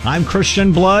I'm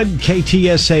Christian Blood,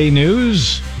 KTSA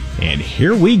News, and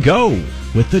here we go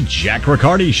with the Jack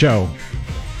Riccardi Show.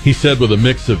 He said with a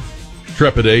mix of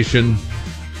trepidation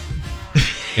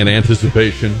and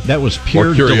anticipation. That was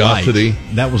pure curiosity.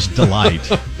 Delight. That was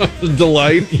delight.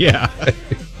 Delight? Yeah.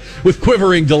 With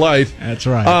quivering delight. That's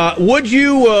right. Would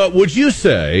you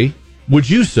say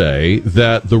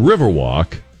that the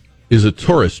Riverwalk is a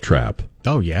tourist trap?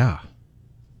 Oh, yeah.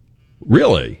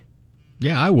 Really?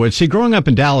 Yeah, I would. See, growing up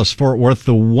in Dallas-Fort Worth,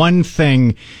 the one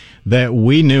thing that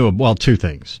we knew, well, two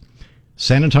things.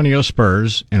 San Antonio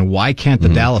Spurs, and why can't the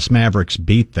Dallas Mavericks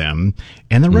beat them?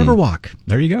 And the Riverwalk.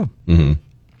 There you go. Mm-hmm.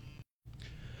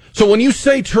 So when you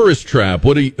say tourist trap,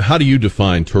 how do you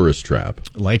define tourist trap?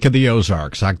 Lake of the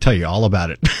Ozarks. I can tell you all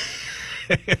about it.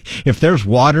 If there's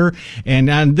water, and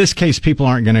in this case, people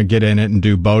aren't going to get in it and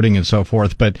do boating and so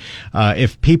forth, but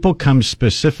if people come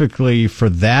specifically for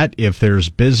that, if there's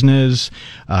business,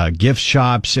 gift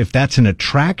shops, if that's an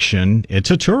attraction, it's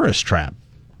a tourist trap.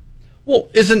 Well,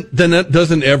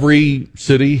 doesn't every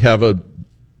city have a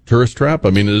tourist trap?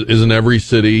 I mean, doesn't every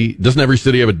city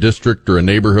have a district or a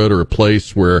neighborhood or a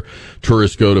place where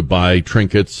tourists go to buy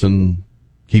trinkets and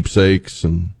keepsakes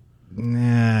and?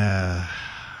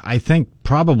 I think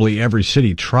probably every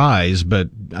city tries, but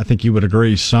I think you would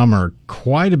agree some are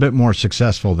quite a bit more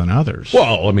successful than others.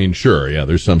 Well, I mean, sure, yeah.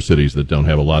 There's some cities that don't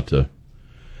have a lot to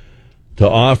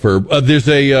offer. There's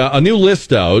a new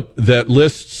list out that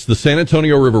lists the San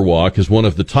Antonio Riverwalk as one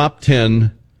of the top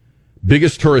 10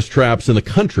 biggest tourist traps in the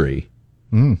country.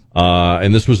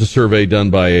 And this was a survey done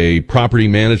by a property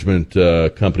management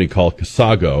company called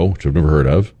Casago, which I've never heard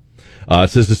of.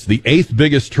 It says it's the 8th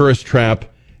biggest tourist trap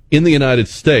in the United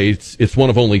States. It's one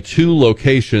of only 2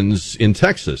 locations in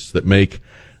Texas that make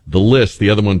the list, the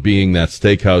other one being that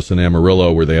steakhouse in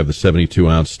Amarillo where they have the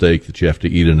 72-ounce steak that you have to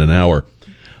eat in an hour.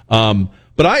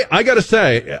 But I got to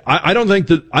say, I don't think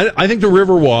that, I think the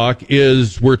Riverwalk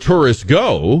is where tourists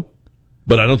go,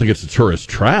 but I don't think it's a tourist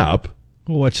trap.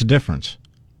 Well, what's the difference?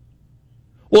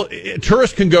 Well,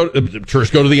 tourists go to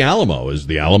the Alamo. Is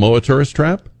the Alamo a tourist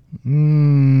trap?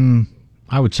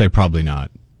 I would say probably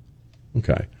not.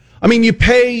 Okay. I mean, you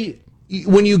pay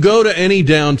when you go to any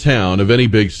downtown of any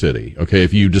big city. Okay,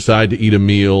 if you decide to eat a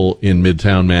meal in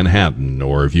Midtown Manhattan,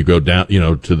 or if you go down,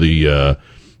 to the,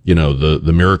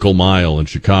 the Miracle Mile in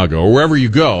Chicago, or wherever you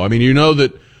go. I mean, you know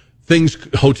that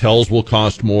hotels will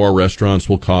cost more, restaurants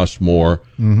will cost more,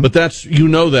 but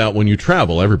that when you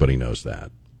travel, everybody knows that.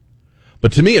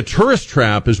 But to me, a tourist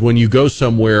trap is when you go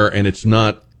somewhere and it's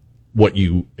not what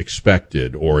you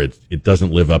expected, or it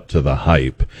doesn't live up to the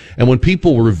hype. And when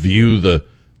people review the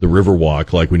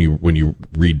Riverwalk, like when you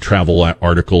read travel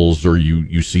articles or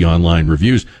you see online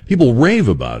reviews, people rave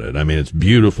about it. I mean, it's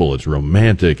beautiful, it's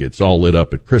romantic, it's all lit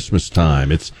up at Christmas time.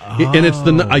 I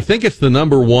think it's the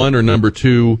number 1 or number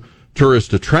 2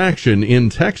 tourist attraction in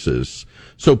Texas.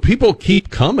 So people keep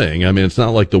coming. I mean, it's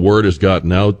not like the word has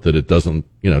gotten out that it doesn't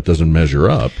measure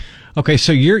up. Okay,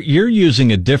 so you're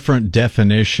using a different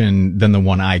definition than the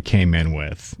one I came in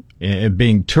with. It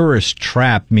being tourist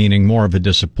trap, meaning more of a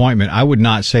disappointment. I would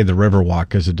not say the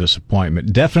Riverwalk is a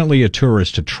disappointment. Definitely a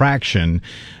tourist attraction.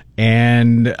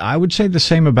 And I would say the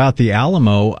same about the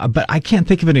Alamo, but I can't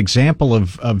think of an example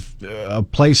of a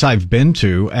place I've been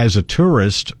to as a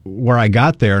tourist where I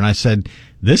got there and I said,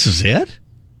 this is it?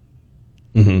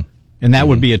 Mm-hmm. And that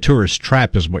would be a tourist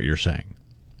trap is what you're saying.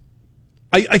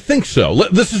 I think so.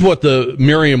 This is what the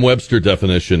Merriam-Webster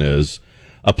definition is.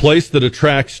 A place that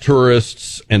attracts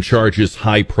tourists and charges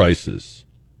high prices.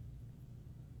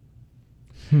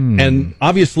 And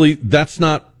obviously that's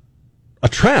not a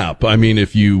trap. I mean,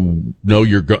 if you know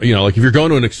if you're going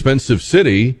to an expensive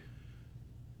city,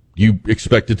 you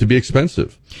expect it to be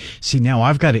expensive. See, now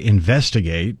I've got to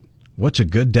investigate what's a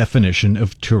good definition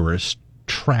of tourist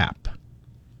trap.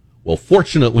 Well,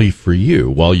 fortunately for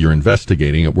you, while you're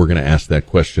investigating it, we're going to ask that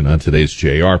question on today's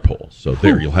JR poll. So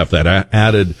there, you'll have that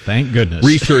added thank goodness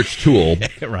research tool.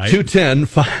 Right.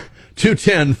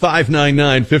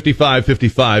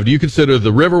 210-599-5555. Do you consider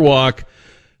the Riverwalk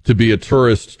to be a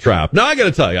tourist trap? Now, I got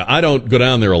to tell you, I don't go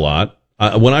down there a lot.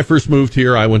 When I first moved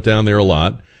here, I went down there a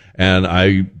lot, and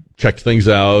I checked things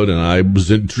out, and I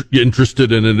was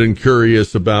interested in it and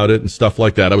curious about it and stuff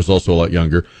like that. I was also a lot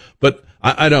younger, but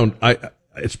I've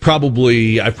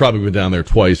probably been down there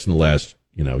twice in the last,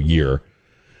 year.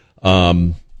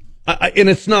 And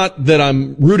it's not that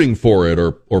I'm rooting for it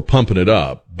or pumping it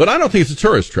up, but I don't think it's a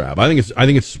tourist trap. I think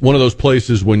it's one of those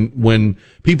places when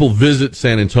people visit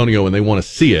San Antonio and they want to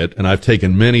see it. And I've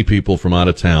taken many people from out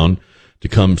of town to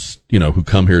come, who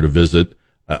come here to visit.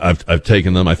 I've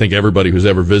taken them. I think everybody who's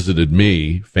ever visited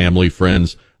me, family,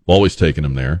 friends, I've always taken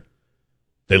them there.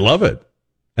 They love it.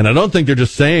 And I don't think they're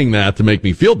just saying that to make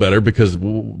me feel better, because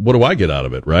what do I get out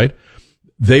of it, right?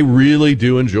 They really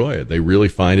do enjoy it. They really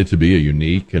find it to be a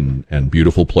unique and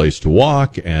beautiful place to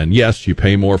walk. And yes, you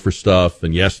pay more for stuff.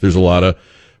 And yes, there's a lot of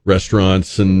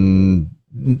restaurants and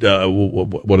what's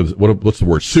the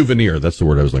word? Souvenir. That's the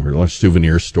word I was looking for. A lot of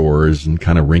souvenir stores and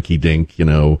kind of rinky-dink,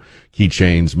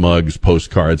 keychains, mugs,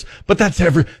 postcards. But that's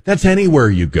anywhere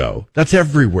you go. That's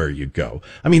everywhere you go.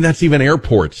 I mean, that's even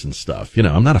airports and stuff.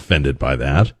 I'm not offended by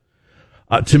that.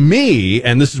 To me,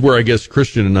 and this is where I guess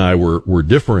Christian and I were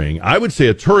differing, I would say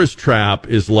a tourist trap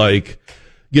is like,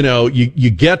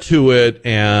 you get to it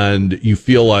and you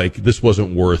feel like this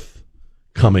wasn't worth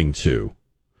coming to,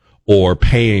 or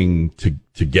paying to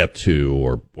get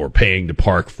to, or paying to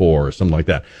park for, or something like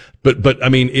that. But I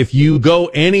mean, if you go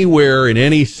anywhere in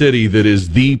any city that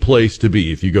is the place to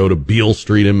be, if you go to Beale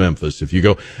Street in Memphis,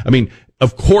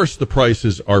 of course the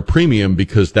prices are premium,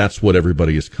 because that's what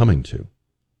everybody is coming to.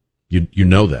 You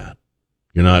know that.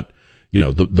 You're not,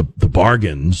 the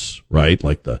bargains, right?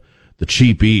 Like the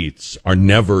cheap eats are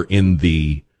never in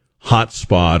the hot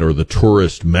spot or the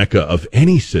tourist mecca of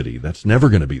any city. That's never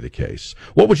going to be the case.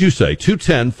 What would you say?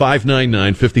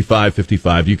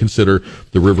 210-599-5555. Do you consider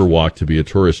the Riverwalk to be a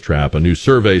tourist trap? A new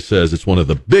survey says it's one of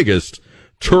the biggest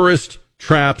tourist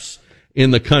traps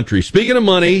in the country. Speaking of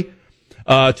money,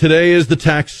 today is the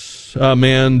tax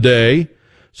man day.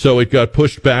 So it got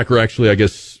pushed back, or actually, I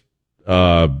guess,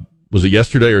 was it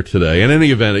yesterday or today? In any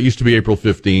event, it used to be April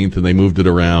 15th, and they moved it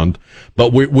around.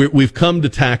 But we've come to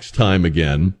tax time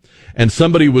again, and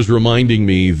somebody was reminding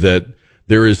me that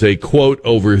there is a quote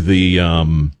over the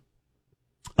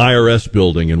IRS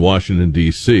building in Washington,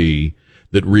 D.C.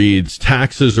 that reads,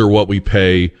 "Taxes are what we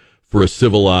pay for a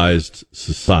civilized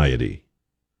society."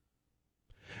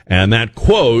 And that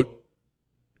quote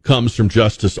comes from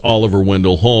Justice Oliver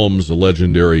Wendell Holmes, a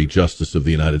legendary justice of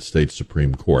the United States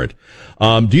Supreme Court.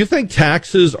 Do you think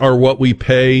taxes are what we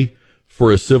pay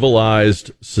for a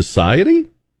civilized society?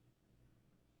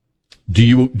 Do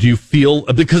you feel,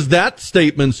 because that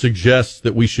statement suggests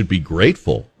that we should be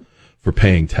grateful for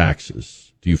paying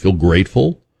taxes. Do you feel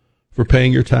grateful for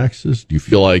paying your taxes? Do you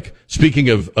feel like, speaking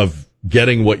of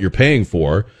getting what you're paying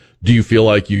for, do you feel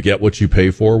like you get what you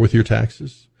pay for with your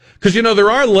taxes? Because, there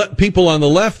are people on the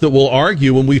left that will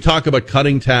argue when we talk about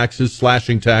cutting taxes,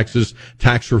 slashing taxes,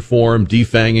 tax reform,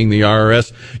 defanging the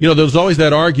IRS. There's always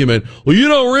that argument, well, you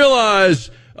don't realize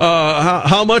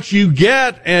how much you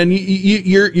get, and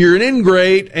you're an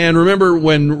ingrate. And remember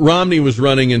when Romney was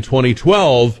running in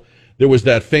 2012, there was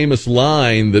that famous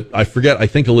line that I forget, I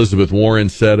think Elizabeth Warren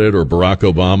said it, or Barack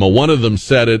Obama. One of them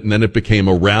said it, and then it became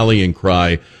a rallying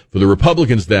cry for the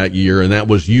Republicans that year, and that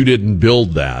was, "You didn't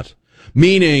build that."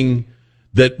 Meaning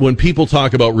that when people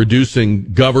talk about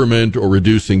reducing government or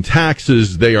reducing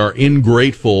taxes, they are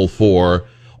ingrateful for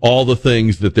all the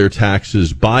things that their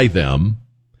taxes buy them.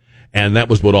 And that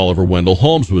was what Oliver Wendell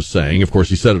Holmes was saying. Of course,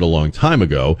 he said it a long time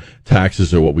ago.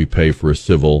 Taxes are what we pay for a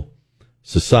civil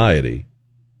society.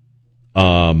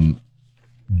 Do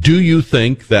you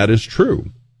think that is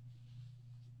true?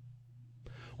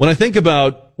 When I think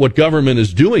about what government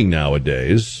is doing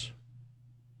nowadays,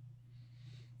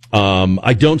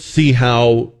 I don't see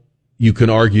how you can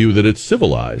argue that it's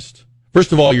civilized.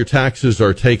 First of all, your taxes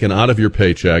are taken out of your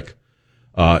paycheck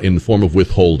in the form of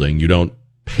withholding. You don't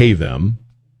pay them.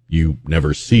 You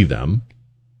never see them.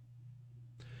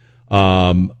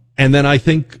 And then I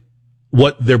think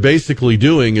what they're basically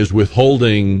doing is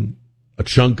withholding a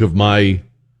chunk of my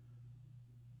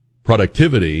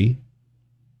productivity.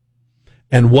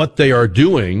 And what they are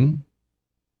doing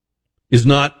is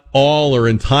not all or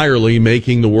entirely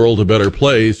making the world a better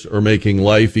place, or making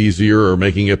life easier, or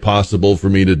making it possible for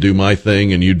me to do my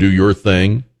thing and you do your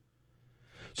thing.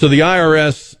 So the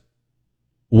IRS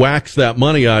whacks that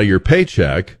money out of your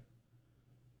paycheck.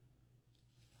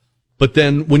 But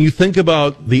then when you think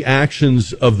about the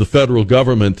actions of the federal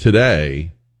government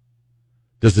today,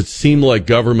 does it seem like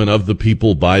government of the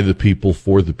people, by the people,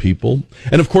 for the people?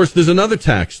 And of course, there's another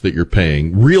tax that you're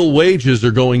paying. Real wages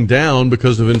are going down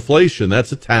because of inflation.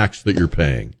 That's a tax that you're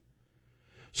paying.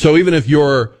 So even if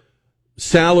your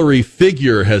salary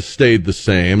figure has stayed the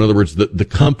same, in other words, the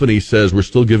company says we're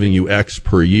still giving you X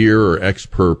per year or X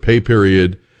per pay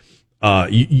period,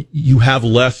 you have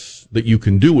less that you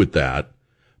can do with that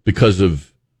because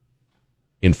of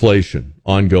inflation,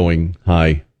 ongoing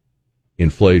high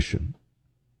inflation.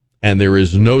 And there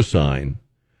is no sign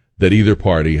that either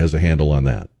party has a handle on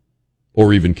that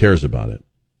or even cares about it.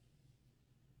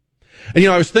 And,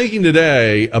 I was thinking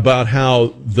today about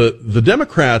how the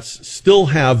Democrats still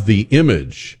have the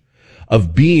image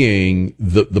of being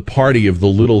the party of the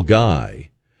little guy.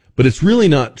 But it's really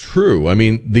not true. I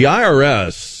mean, the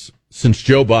IRS, since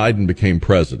Joe Biden became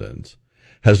president,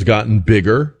 has gotten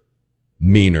bigger,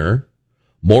 meaner,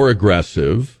 more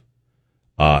aggressive,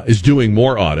 is doing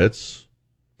more audits,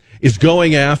 is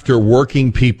going after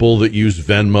working people that use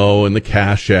Venmo and the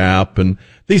Cash App. And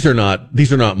these are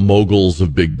not moguls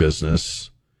of big business.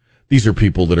 These are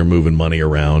people that are moving money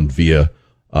around via,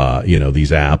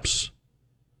 these apps,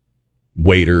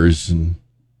 waiters and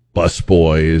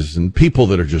busboys and people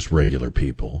that are just regular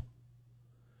people.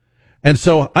 And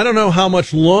so I don't know how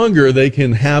much longer they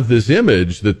can have this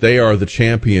image that they are the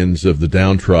champions of the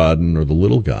downtrodden or the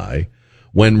little guy,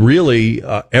 when really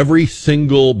by every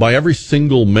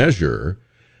single measure,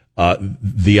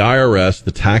 the IRS,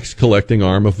 the tax collecting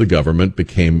arm of the government,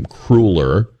 became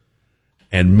crueler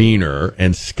and meaner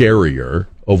and scarier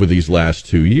over these last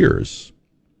 2 years.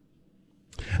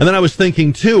 And then I was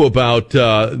thinking too about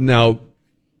now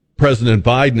President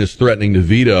Biden is threatening to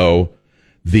veto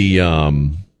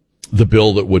the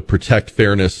bill that would protect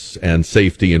fairness and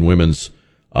safety in women's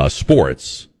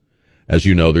sports. As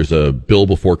you know, there's a bill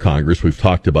before Congress. We've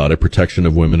talked about it, protection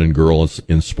of women and girls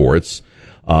in sports.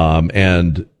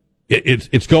 And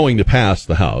it's going to pass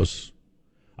the House.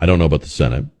 I don't know about the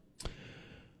Senate.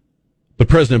 But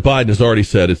President Biden has already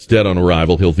said it's dead on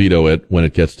arrival. He'll veto it when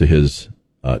it gets to his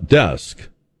desk.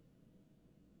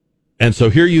 And so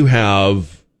here you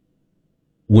have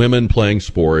women playing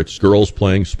sports, girls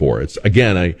playing sports.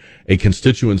 Again, a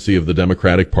constituency of the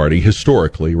Democratic Party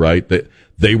historically, right? That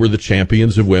they were the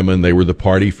champions of women. They were the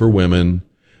party for women.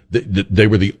 They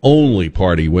were the only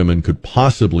party women could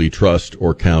possibly trust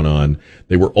or count on.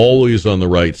 They were always on the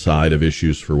right side of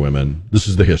issues for women. This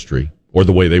is the history, or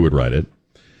the way they would write it.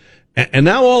 And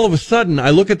now all of a sudden,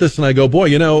 I look at this and I go, boy,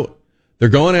 they're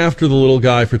going after the little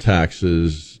guy for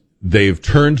taxes. They've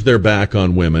turned their back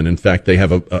on women. In fact, they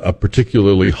have a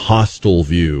particularly hostile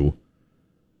view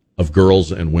of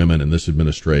girls and women in this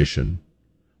administration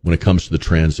when it comes to the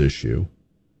trans issue.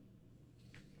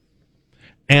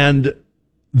 And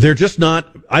they're just not,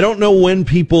 I don't know when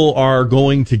people are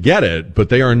going to get it, but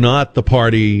they are not the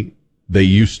party they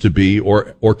used to be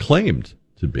or claimed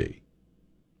to be.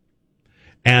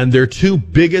 And their two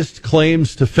biggest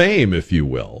claims to fame, if you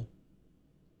will,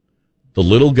 the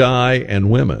little guy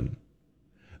and women,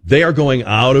 they are going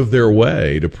out of their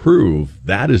way to prove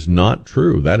that is not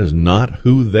true. That is not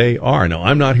who they are. Now,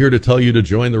 I'm not here to tell you to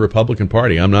join the Republican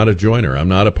Party. I'm not a joiner. I'm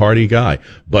not a party guy.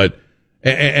 But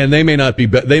and they may not be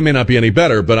any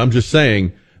better, but I'm just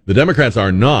saying the Democrats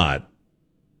are not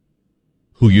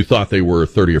who you thought they were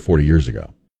 30 or 40 years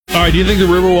ago. All right, do you think the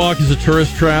Riverwalk is a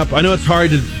tourist trap? I know it's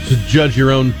hard to judge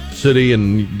your own city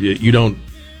and you don't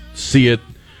see it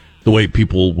the way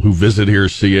people who visit here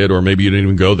see it, or maybe you didn't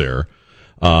even go there.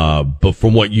 But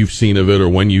from what you've seen of it, or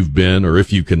when you've been, or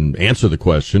if you can answer the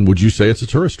question, would you say it's a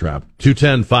tourist trap?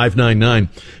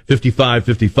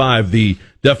 210-599-5555. The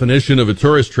definition of a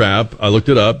tourist trap, I looked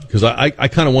it up because I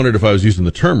kind of wondered if I was using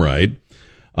the term right.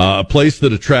 A place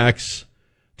that attracts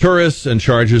tourists and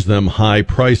charges them high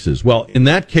prices. Well, in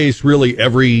that case, really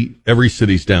every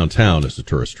city's downtown is a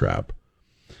tourist trap.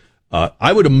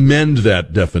 I would amend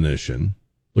that definition.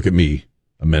 Look at me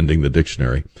amending the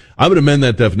dictionary. I would amend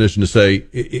that definition to say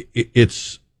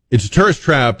it's a tourist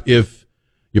trap if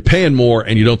you're paying more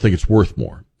and you don't think it's worth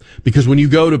more. Because when you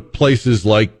go to places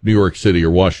like New York City or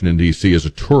Washington, D.C. as a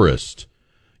tourist,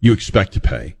 you expect to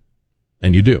pay.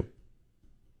 And you do.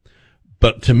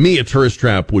 But to me, a tourist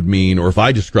trap would mean, or if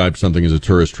I described something as a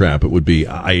tourist trap, it would be,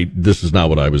 this is not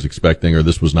what I was expecting, or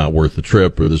this was not worth the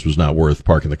trip, or this was not worth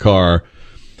parking the car.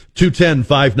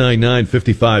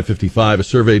 210-599-5555, a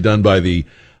survey done by the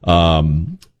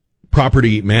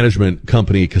property management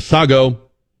company Casago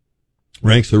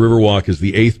ranks the Riverwalk as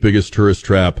the 8th biggest tourist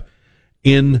trap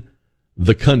in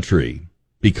the country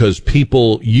because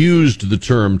people used the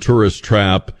term tourist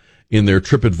trap in their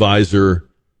TripAdvisor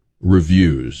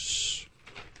reviews.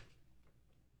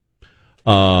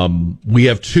 We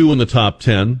have 2 in the top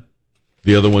 10,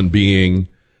 the other one being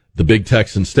the Big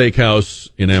Texan Steakhouse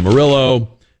in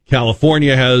Amarillo.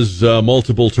 California has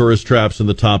multiple tourist traps in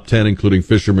the top 10, including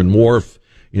Fisherman Wharf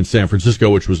in San Francisco,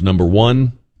 which was number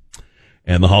 1,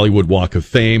 and the Hollywood Walk of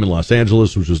Fame in Los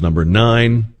Angeles, which was number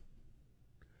 9.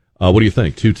 What do you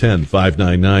think?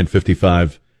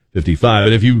 210-599-5555.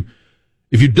 And if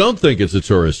you don't think it's a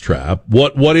tourist trap,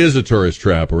 what is a tourist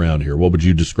trap around here? What would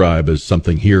you describe as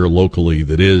something here locally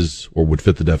that is or would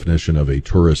fit the definition of a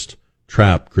tourist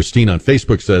trap? Christine on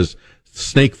Facebook says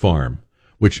Snake Farm,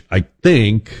 which I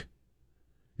think,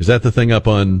 is that the thing up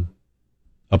on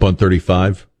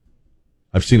 35?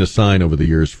 I've seen a sign over the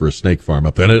years for a snake farm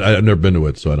up there. I've never been to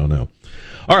it, so I don't know.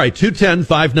 All right,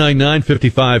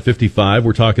 210-599-5555.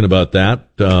 We're talking about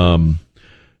that.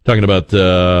 Talking about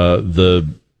the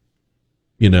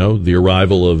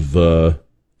arrival of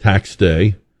tax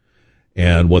day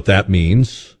and what that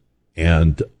means.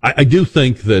 And I do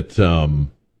think that the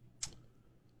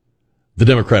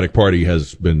Democratic Party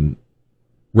has been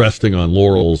resting on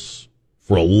laurels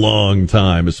for a long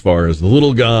time as far as the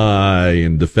little guy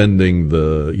and defending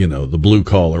the blue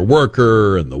collar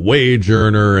worker and the wage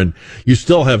earner. And you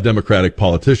still have Democratic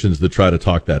politicians that try to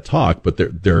talk that talk, but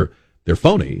they're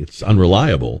phony. It's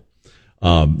unreliable.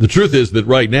 The truth is that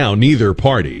right now, neither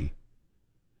party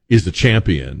is a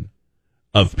champion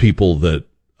of people that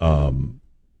are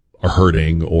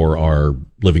hurting or are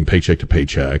living paycheck to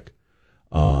paycheck.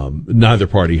 Neither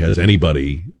party has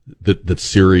anybody that's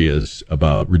serious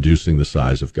about reducing the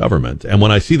size of government. And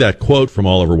when I see that quote from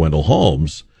Oliver Wendell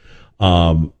Holmes,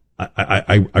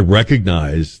 I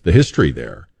recognize the history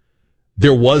there.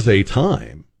 There was a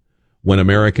time when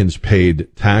Americans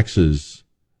paid taxes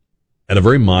at a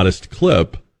very modest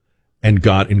clip and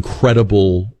got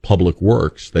incredible public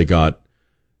works. They got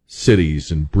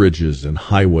cities and bridges and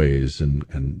highways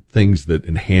and things that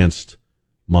enhanced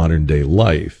modern day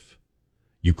life.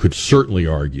 You could certainly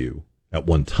argue at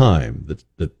one time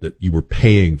that you were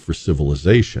paying for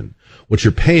civilization. What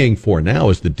you're paying for now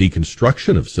is the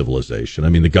deconstruction of civilization. I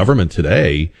mean, the government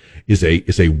today is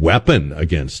a weapon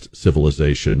against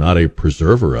civilization, not a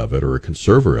preserver of it or a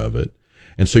conserver of it.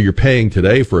 And so you're paying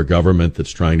today for a government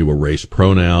that's trying to erase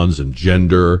pronouns and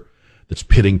gender, that's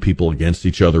pitting people against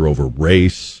each other over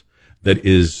race, that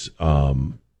is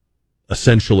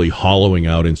essentially hollowing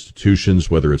out institutions,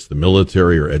 whether it's the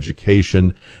military or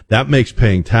education. That makes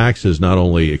paying taxes not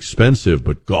only expensive,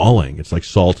 but galling. It's like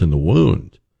salt in the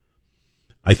wound.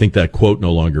 I think that quote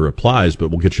no longer applies, but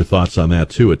we'll get your thoughts on that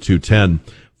too at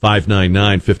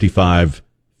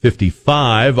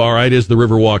 210-599-5555. All right, is the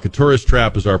Riverwalk a tourist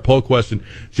trap is our poll question.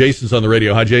 Jason's on the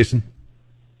radio. Hi, Jason.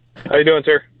 How you doing,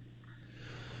 sir?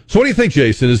 So what do you think,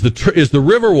 Jason? Is the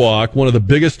Riverwalk one of the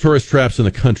biggest tourist traps in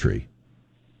the country?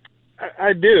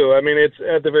 I do. I mean, it's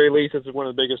at the very least, it's one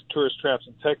of the biggest tourist traps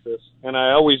in Texas. And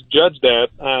I always judge that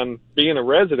on being a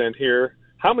resident here.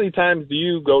 How many times do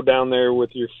you go down there with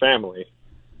your family?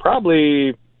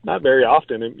 Probably not very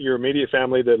often. Your immediate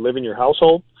family that live in your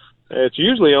household. It's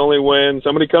usually only when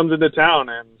somebody comes into town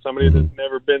and somebody that's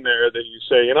never been there that you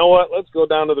say, you know what, let's go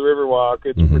down to the Riverwalk.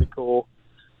 It's pretty cool.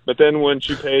 But then once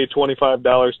you pay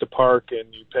 $25 to park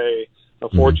and you pay a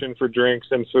fortune for drinks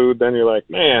and food, then you're like,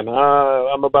 man,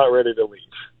 I'm about ready to leave.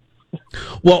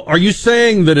 Well, are you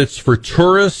saying that it's for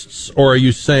tourists, or are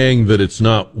you saying that it's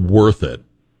not worth it?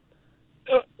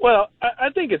 Well, I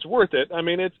think it's worth it. I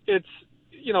mean, it's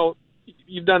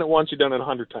you've done it once, you've done it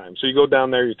 100 times. So you go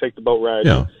down there, you take the boat ride.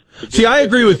 Yeah. See, I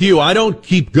agree with you. I don't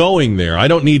keep going there. I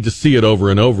don't need to see it over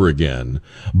and over again.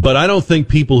 But I don't think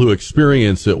people who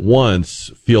experience it once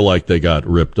feel like they got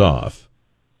ripped off.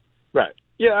 Right.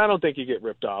 Yeah, I don't think you get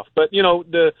ripped off. But,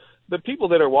 the people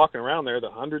that are walking around there, the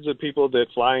hundreds of people that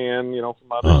fly in, from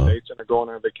other states and are going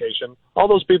on vacation, all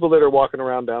those people that are walking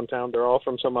around downtown, they're all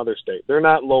from some other state. They're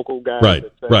not local guys. Right,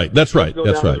 right. That's right. Go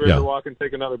That's down right. the Riverwalk and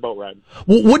take another boat ride.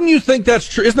 Well, wouldn't you think that's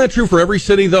true? Isn't that true for every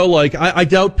city, though? Like, I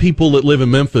doubt people that live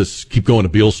in Memphis keep going to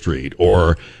Beale Street,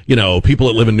 or, people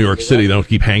that live in New York City don't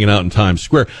keep hanging out in Times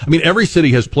Square. I mean, every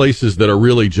city has places that are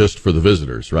really just for the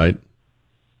visitors, right?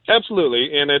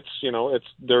 Absolutely, and it's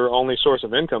their only source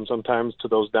of income sometimes to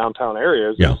those downtown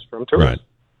areas is from tourists. Right.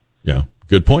 Yeah,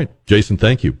 good point. Jason,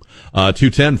 thank you.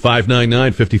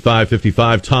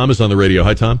 210-599-5555. Tom is on the radio.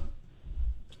 Hi, Tom.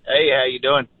 Hey, how you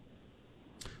doing?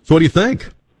 So what do you think?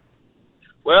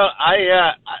 Well,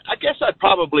 I guess I'd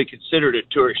probably consider it a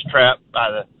tourist trap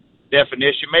by the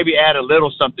definition, maybe add a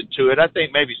little something to it. I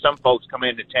think maybe some folks come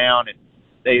into town and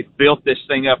they've built this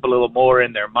thing up a little more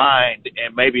in their mind,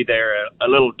 and maybe they're a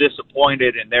little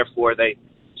disappointed, and therefore they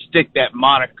stick that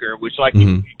moniker, which, like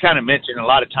you kind of mentioned, a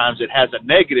lot of times it has a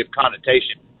negative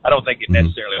connotation. I don't think it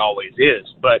necessarily always is,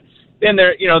 but then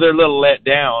they're a little let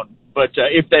down. But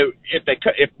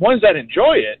if ones that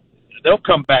enjoy it, they'll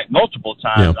come back multiple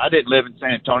times. Yeah. I didn't live in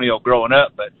San Antonio growing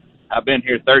up, but I've been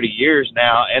here 30 years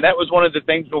now, and that was one of the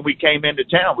things when we came into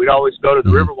town. We'd always go to the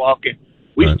Riverwalk, and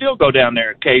we still go down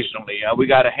there occasionally. We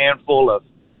got a handful of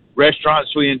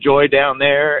restaurants we enjoy down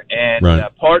there, and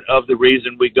part of the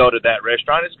reason we go to that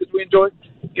restaurant is because we enjoy,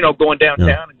 going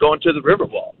downtown and going to the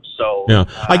Riverwalk. So,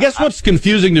 I guess what's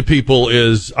confusing to people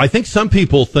is I think some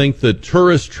people think that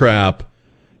tourist trap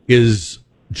is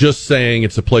just saying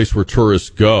it's a place where tourists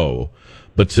go.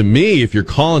 But to me, if you're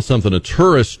calling something a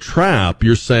tourist trap,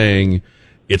 you're saying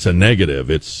it's a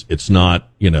negative. It's not,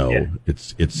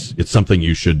 it's something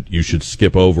you should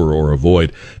skip over or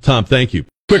avoid. Tom, thank you.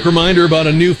 Quick reminder about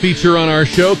a new feature on our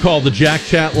show called the Jack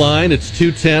Chat line. It's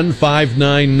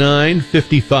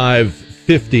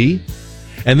 210-599-5550.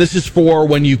 And this is for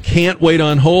when you can't wait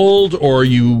on hold or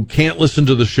you can't listen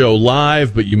to the show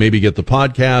live, but you maybe get the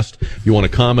podcast. If you want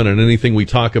to comment on anything we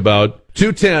talk about,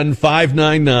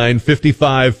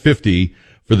 210-599-5550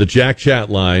 for the Jack Chat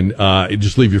line.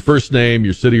 Just leave your first name,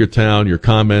 your city or town, your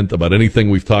comment about anything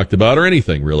we've talked about or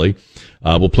anything really.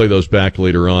 We'll play those back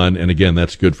later on. And again,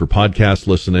 that's good for podcast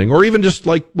listening or even just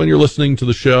like when you're listening to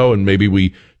the show and maybe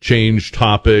we change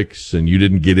topics and you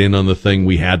didn't get in on the thing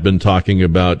we had been talking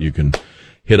about. You can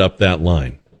hit up that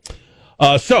line.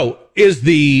 So is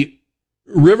the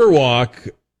Riverwalk,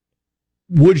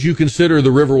 would you consider the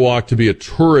Riverwalk to be a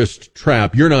tourist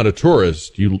trap? You're not a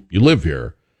tourist. You live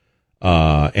here.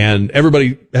 And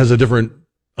everybody has a different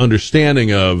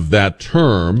understanding of that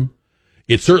term.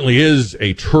 It certainly is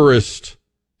a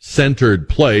tourist-centered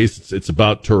place. It's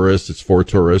about tourists. It's for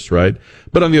tourists, right?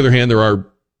 But on the other hand, there are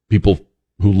people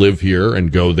who live here and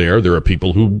go there. There are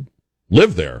people who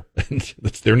live there.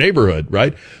 That's their neighborhood,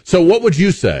 right? So what would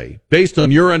you say, based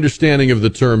on your understanding of the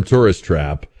term tourist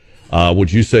trap,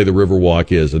 would you say the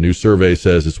Riverwalk is? A new survey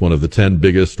says it's one of the 10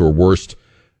 biggest or worst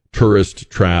tourist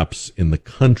traps in the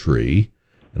country.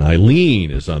 And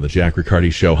Eileen is on the Jack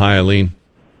Riccardi Show. Hi, Eileen.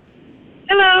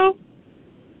 Hello.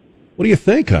 What do you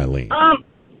think, Eileen? Well,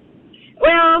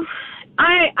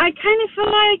 I kind of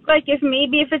feel like if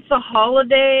it's a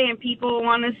holiday and people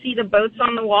want to see the boats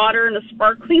on the water and the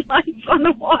sparkling lights on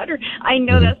the water, I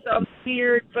know that sounds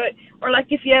weird, or like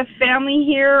if you have family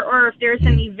here or if there's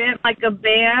an event like a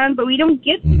band, but we don't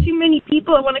get too many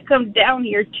people that want to come down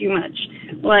here too much,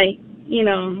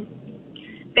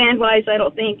 band-wise, I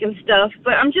don't think, and stuff.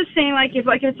 But I'm just saying, if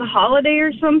it's a holiday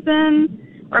or something,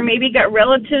 or maybe you got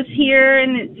relatives here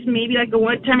and it's maybe like a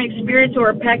one-time experience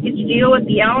or a package deal with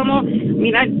the Alamo. I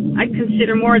mean, I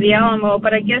consider more the Alamo,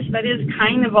 but I guess that is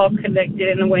kind of all connected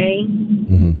in a way.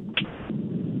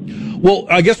 Mm-hmm. Well,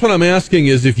 I guess what I'm asking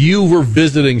is if you were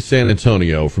visiting San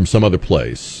Antonio from some other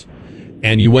place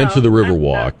and you went to the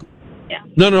Riverwalk. Yeah.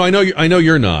 No, I know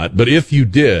you're not, but if you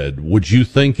did, would you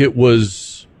think it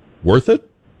was worth it?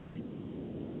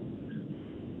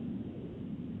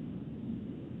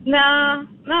 Nah,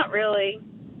 not really.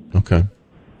 Okay.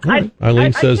 All right.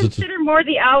 Eileen says I consider more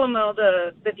the Alamo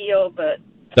the deal, but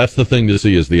that's the thing to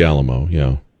see is the Alamo.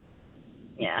 Yeah.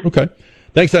 Yeah. Okay.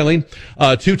 Thanks, Eileen.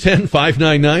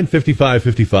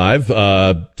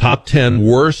 210-599-5555. Top 10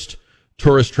 worst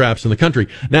tourist traps in the country.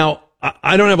 Now,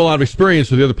 I don't have a lot of experience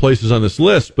with the other places on this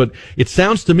list, but it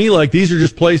sounds to me like these are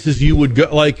just places you would go,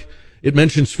 like it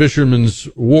mentions Fisherman's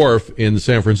Wharf in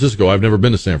San Francisco. I've never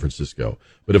been to San Francisco,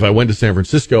 but if I went to San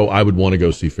Francisco, I would want to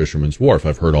go see Fisherman's Wharf.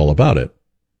 I've heard all about it.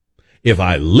 If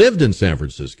I lived in San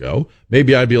Francisco,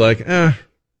 maybe I'd be like, been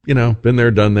there,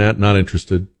 done that, not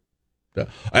interested.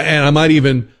 And I might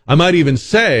even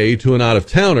say to an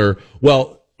out-of-towner,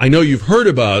 well, I know you've heard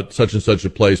about such and such a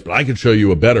place, but I can show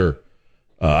you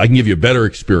I can give you a better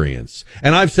experience.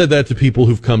 And I've said that to people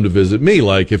who've come to visit me.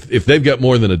 Like, if they've got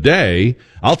more than a day,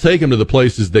 I'll take them to the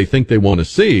places they think they want to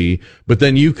see, but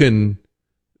then you can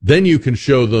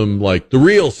show them, like, the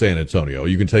real San Antonio.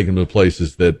 You can take them to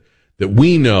places that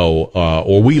we know,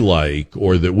 or we like,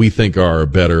 or that we think are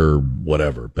better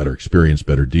experience,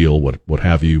 better deal, what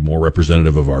have you, more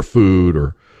representative of our food,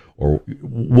 or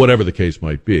whatever the case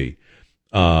might be.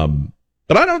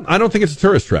 But I don't think it's a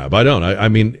tourist trap. I don't. I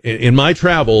mean, in my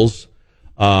travels,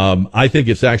 I think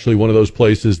it's actually one of those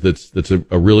places that's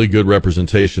a really good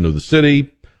representation of the city.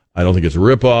 I don't think it's a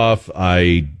ripoff.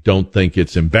 I don't think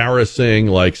it's embarrassing.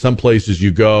 Like some places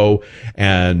you go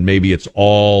and maybe it's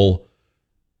all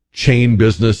chain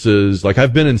businesses. Like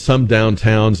I've been in some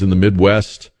downtowns in the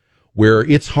Midwest where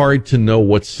it's hard to know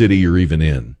what city you're even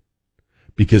in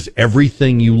because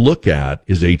everything you look at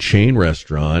is a chain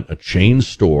restaurant, a chain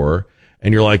store.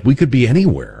 And you're like, we could be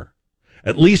anywhere.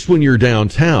 At least when you're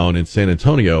downtown in San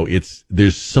Antonio,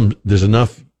 there's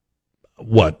enough,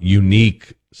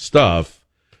 unique stuff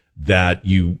that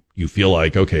you feel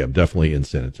like, okay, I'm definitely in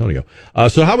San Antonio.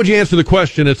 So how would you answer the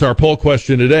question? It's our poll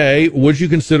question today. Would you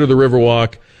consider the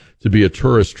Riverwalk to be a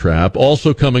tourist trap?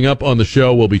 Also coming up on the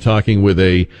show, we'll be talking with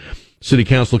a city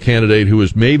council candidate who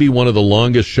is maybe one of the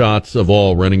longest shots of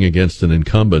all running against an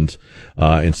incumbent,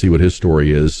 and see what his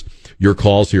story is. Your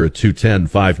calls here at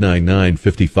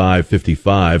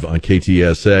 210-599-5555 on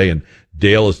KTSA. And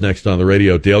Dale is next on the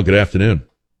radio. Dale, good afternoon.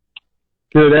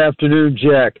 Good afternoon,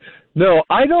 Jack. No,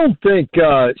 I don't think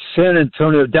San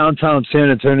Antonio, downtown San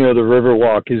Antonio, the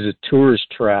Riverwalk is a tourist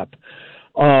trap.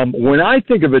 When I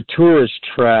think of a tourist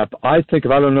trap, I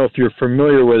don't know if you're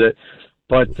familiar with it,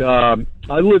 but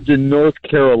I lived in North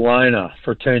Carolina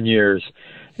for 10 years,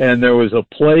 and there was a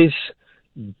place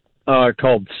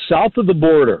called South of the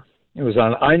Border. It was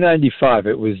on I-95.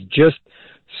 It was just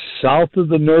south of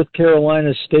the North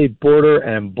Carolina state border,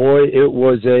 and boy, it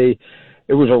was a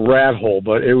rat hole,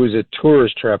 but it was a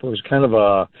tourist trap. It was kind of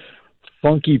a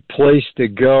funky place to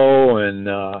go, and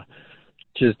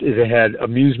it had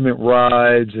amusement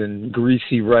rides and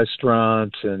greasy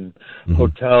restaurants and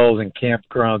hotels and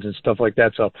campgrounds and stuff like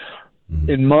that. So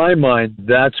in my mind,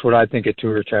 that's what I think a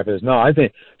tourist trap is. No, I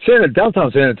think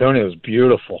downtown San Antonio is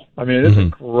beautiful. I mean, it's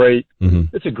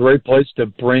it's a great place to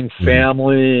bring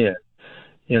family and,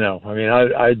 you know, I mean,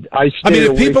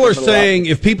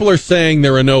 if people are saying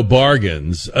there are no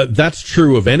bargains, that's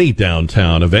true of any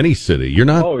downtown of any city. You're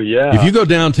not. Oh yeah. If you go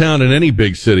downtown in any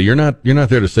big city, you're not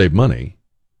there to save money.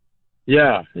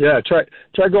 Yeah. Try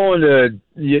going to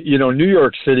New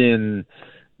York City, and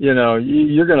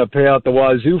you're going to pay out the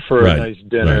wazoo for a nice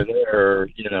dinner there.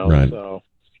 So.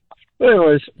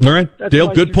 Anyways. All right,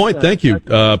 Dale. Good point. Thank you.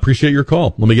 Appreciate your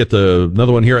call. Let me get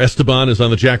another one here. Esteban is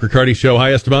on the Jack Riccardi Show.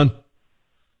 Hi, Esteban.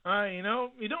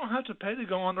 You don't have to pay to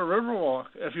go on the Riverwalk.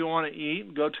 If you want to eat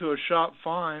and go to a shop,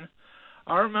 fine.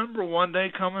 I remember one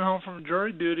day coming home from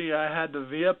jury duty, I had the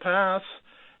Via Pass,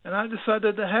 and I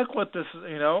decided to heck with this.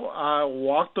 I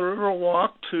walked the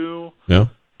Riverwalk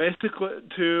basically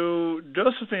to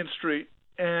Josephine Street,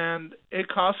 and it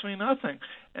cost me nothing,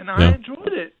 and I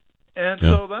enjoyed it. And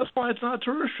so that's why it's not a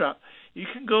tourist trap. You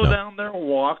can go down there and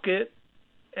walk it,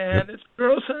 and it's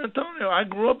Girl San Antonio. I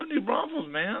grew up in New Braunfels,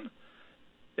 man.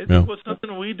 It was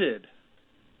something we did.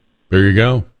 There you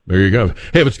go.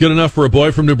 Hey, if it's good enough for a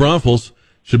boy from New Braunfels,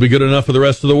 should be good enough for the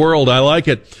rest of the world. I like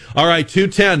it. All right,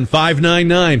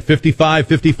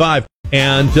 210-599-5555.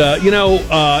 And,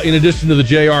 in addition to the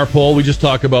JR poll, we just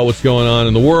talk about what's going on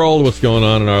in the world, what's going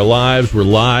on in our lives. We're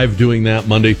live doing that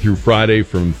Monday through Friday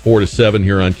from 4 to 7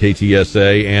 here on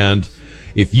KTSA. And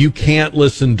if you can't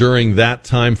listen during that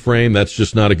time frame, that's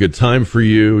just not a good time for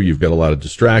you. You've got a lot of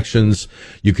distractions.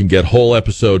 You can get whole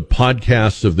episode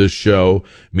podcasts of this show,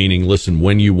 meaning listen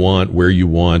when you want, where you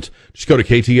want. Just go to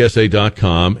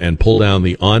ktsa.com and pull down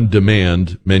the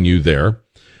on-demand menu there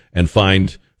and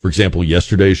find, for example,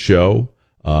 yesterday's show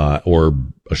or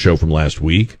a show from last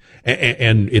week.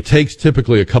 And it takes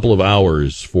typically a couple of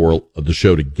hours for the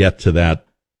show to get to that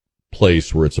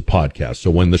place where it's a podcast. So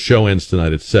when the show ends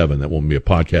tonight at 7, that won't be a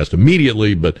podcast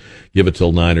immediately, but give it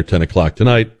till 9 or 10 o'clock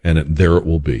tonight, and there it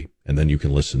will be. And then you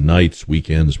can listen nights,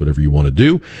 weekends, whatever you want to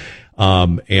do.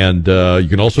 You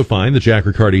can also find the Jack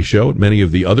Riccardi Show at many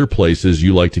of the other places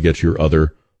you like to get your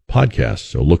other podcasts.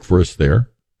 So look for us there.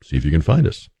 See if you can find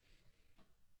us.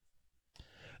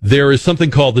 There is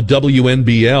something called the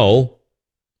WNBL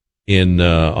in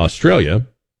Australia.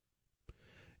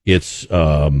 It's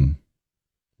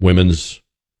women's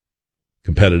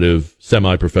competitive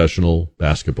semi-professional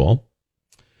basketball.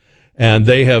 And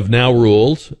they have now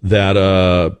ruled that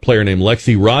a player named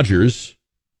Lexi Rogers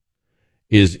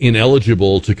is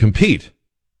ineligible to compete.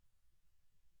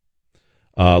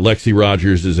 Lexi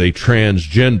Rogers is a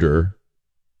transgender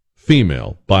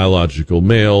female, biological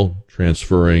male,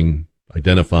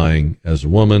 identifying as a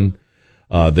woman.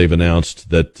 They've announced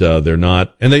that they're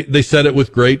not, and they said it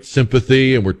with great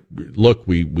sympathy. And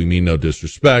we mean no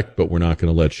disrespect, but we're not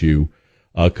going to let you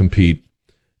compete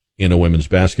in a women's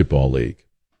basketball league.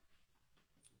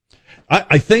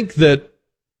 I think that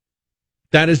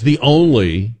is the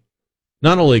only,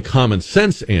 not only common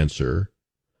sense answer,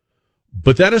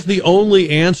 but that is the only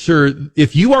answer.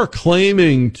 If you are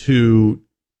claiming to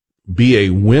be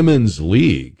a women's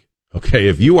league, okay,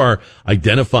 if you are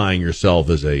identifying yourself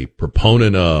as a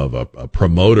proponent of, a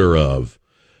promoter of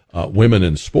women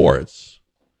in sports,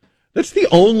 that's the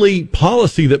only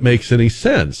policy that makes any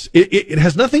sense. It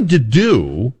has nothing to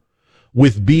do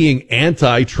with being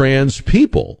anti-trans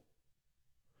people.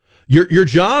 Your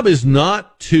job is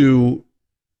not to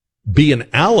be an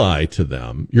ally to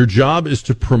them. Your job is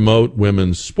to promote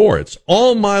women's sports.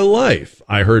 All my life,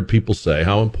 I heard people say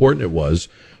how important it was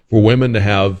for women to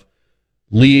have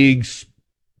leagues,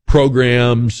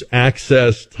 programs,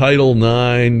 access, Title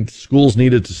IX. Schools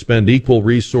needed to spend equal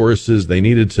resources. They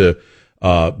needed to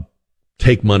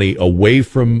take money away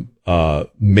from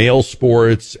male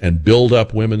sports and build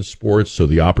up women's sports so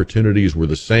the opportunities were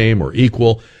the same or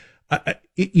equal.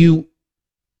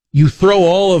 You throw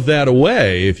all of that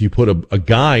away if you put a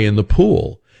guy in the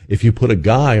pool, if you put a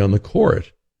guy on the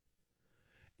court.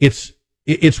 It's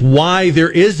why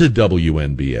there is a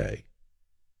WNBA.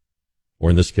 Or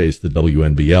in this case, the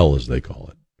WNBL, as they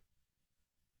call it.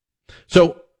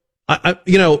 So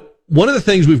One of the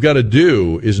things we've got to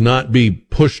do is not be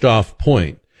pushed off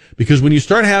point. Because when you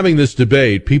start having this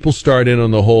debate, people start in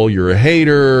on the whole, you're a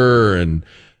hater, and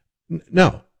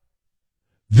no.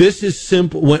 This is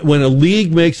simple. When a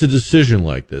league makes a decision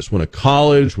like this, when a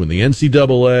college, when the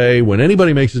NCAA, when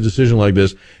anybody makes a decision like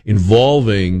this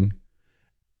involving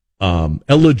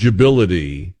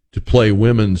eligibility to play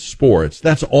women's sports,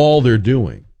 that's all they're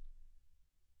doing.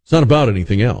 It's not about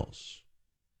anything else.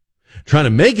 Trying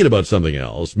to make it about something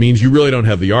else means you really don't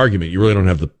have the argument. You really don't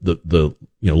have the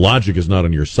logic is not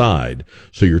on your side.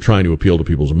 So you're trying to appeal to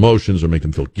people's emotions or make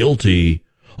them feel guilty.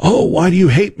 Oh, why do you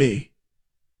hate me?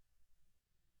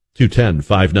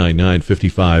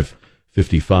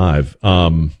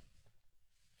 210-599-5555.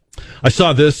 I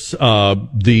saw this,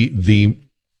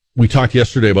 we talked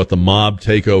yesterday about the mob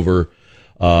takeover,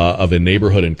 of a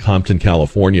neighborhood in Compton,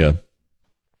 California,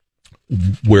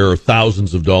 where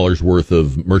thousands of dollars worth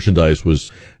of merchandise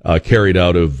was, carried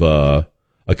out of, a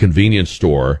convenience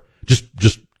store.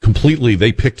 Just completely,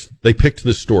 they picked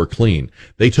the store clean.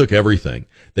 They took everything.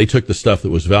 They took the stuff that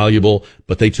was valuable,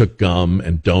 but they took gum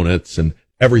and donuts and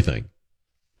everything.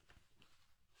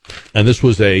 And this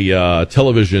was a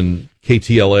television,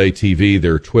 KTLA TV,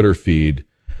 their Twitter feed.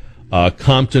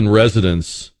 Compton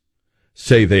residents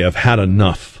say they have had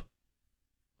enough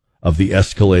of the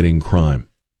escalating crime.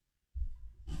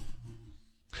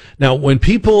 Now, when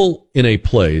people in a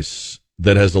place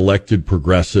that has elected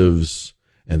progressives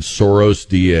and Soros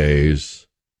DAs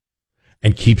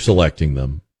and keeps electing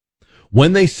them,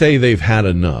 when they say they've had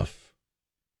enough,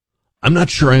 I'm not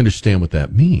sure I understand what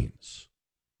that means.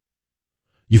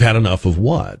 You've had enough of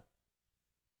what?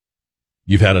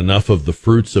 You've had enough of the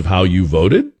fruits of how you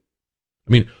voted?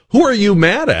 I mean, who are you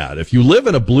mad at? If you live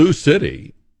in a blue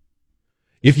city,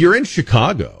 if you're in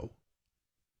Chicago,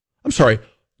 I'm sorry,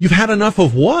 you've had enough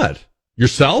of what?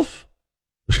 Yourself?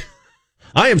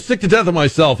 I am sick to death of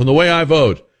myself and the way I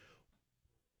vote.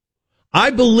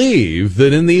 I believe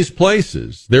that in these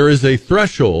places, there is a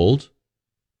threshold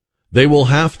they will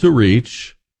have to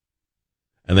reach,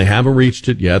 and they haven't reached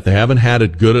it yet. They haven't had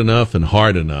it good enough and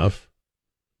hard enough.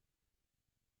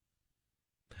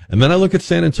 And then I look at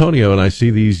San Antonio and I see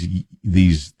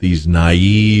these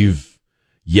naive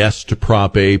yes to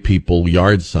Prop A people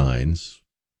yard signs.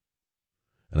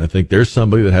 And I think there's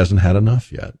somebody that hasn't had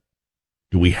enough yet.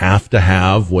 Do we have to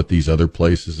have what these other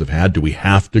places have had? Do we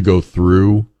have to go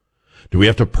through? Do we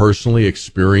have to personally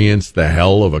experience the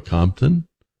hell of a Compton?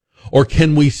 Or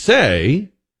can we say,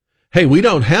 hey, we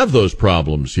don't have those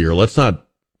problems here. Let's not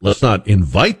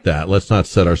invite that. Let's not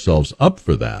set ourselves up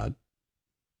for that.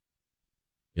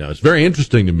 You know, it's very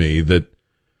interesting to me that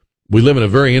we live in a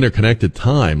very interconnected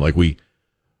time. Like we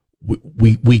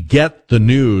get the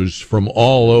news from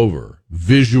all over,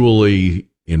 visually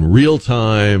in real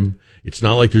time. It's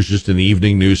not like there's just an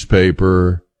evening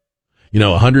newspaper.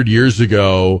 100 years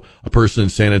ago, a person in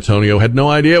San Antonio had no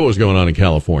idea what was going on in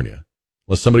California,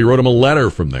 unless somebody wrote him a letter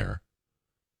from there.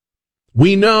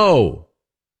 We know.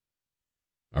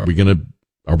 Are we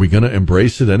gonna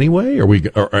embrace it anyway?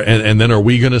 And then are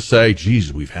we gonna say,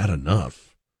 geez, we've had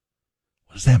enough?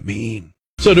 What does that mean?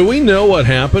 So do we know what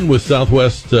happened with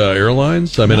Southwest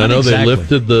Airlines? I mean, I know exactly. They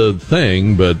lifted the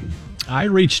thing, but I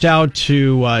reached out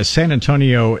to San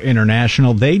Antonio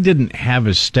International. They didn't have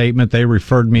a statement. They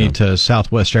referred me to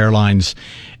Southwest Airlines,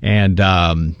 and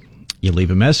you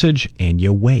leave a message and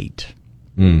you wait.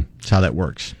 That's how that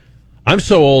works. I'm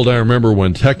so old, I remember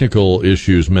when technical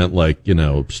issues meant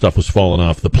stuff was falling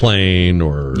off the plane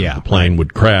or the plane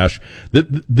would crash.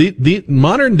 The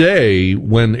modern day,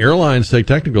 when airlines say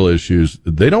technical issues,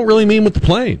 they don't really mean with the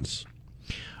planes.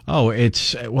 Oh,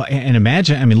 and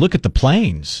imagine, look at the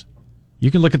planes. You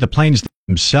can look at the planes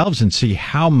themselves and see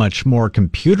how much more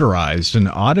computerized and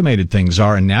automated things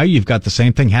are. And now you've got the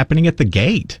same thing happening at the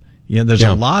gate. There's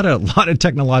a lot of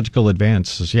technological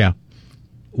advances. Yeah.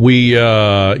 We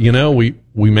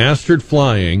mastered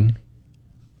flying.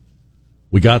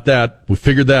 We got that. We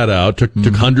figured that out. Took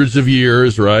hundreds of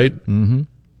years, right? Mm-hmm.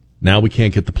 Now we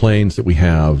can't get the planes that we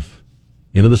have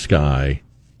into the sky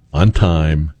on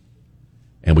time,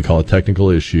 and we call it technical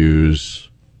issues,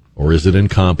 or is it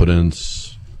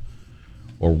incompetence,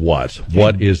 or what?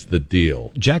 What is the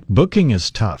deal? Jack, booking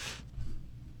is tough.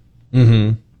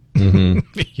 I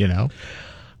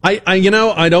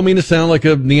don't mean to sound like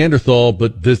a Neanderthal,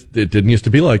 but it didn't used to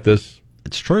be like this.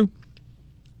 It's true.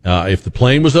 If the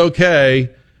plane was okay,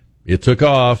 it took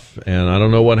off, and I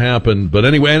don't know what happened. But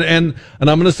anyway, and I'm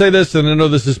going to say this, and I know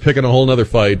this is picking a whole nother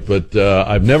fight, but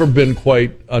I've never been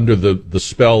quite under the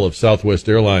spell of Southwest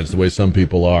Airlines the way some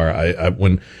people are.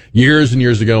 When years and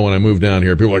years ago when I moved down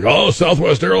here, people were like, oh,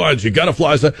 Southwest Airlines, you got to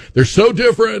fly. They're so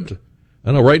different.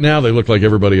 I know right now they look like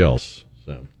everybody else.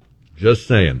 So just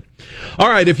saying. All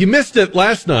right, if you missed it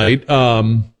last night,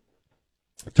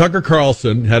 Tucker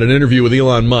Carlson had an interview with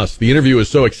Elon Musk. The interview is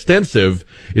so extensive,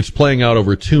 it's playing out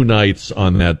over 2 nights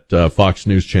on that Fox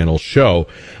News Channel show.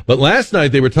 But last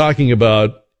night they were talking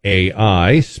about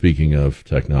AI, speaking of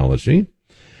technology.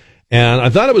 And I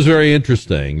thought it was very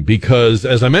interesting because,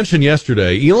 as I mentioned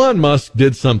yesterday, Elon Musk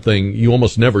did something you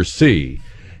almost never see.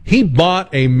 He bought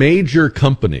a major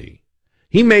company.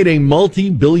 He made a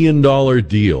multi-billion-dollar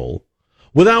deal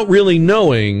without really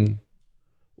knowing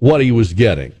what he was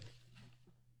getting,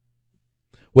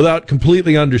 without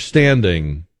completely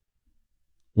understanding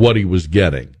what he was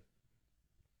getting.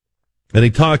 And he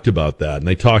talked about that, and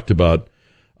they talked about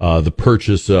the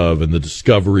purchase of and the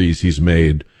discoveries he's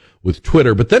made with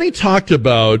Twitter. But then he talked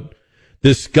about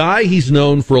this guy he's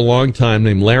known for a long time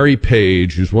named Larry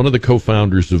Page, who's one of the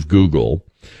co-founders of Google,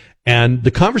 and the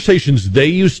conversations they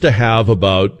used to have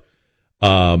about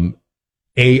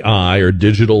AI or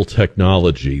digital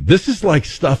technology. This is like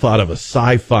stuff out of a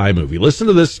sci-fi movie. Listen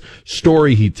to this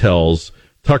story he tells,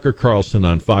 Tucker Carlson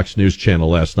on Fox News Channel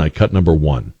last night, cut number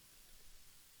 1.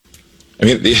 I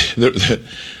mean,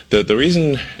 the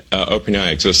reason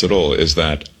OpenAI exists at all is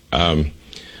that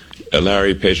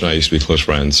Larry Page and I used to be close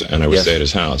friends, and I would stay at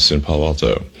his house in Palo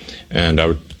Alto, and I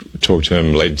would talk to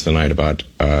him late into the night about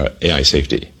AI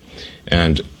safety.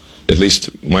 And at least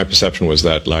my perception was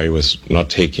that Larry was not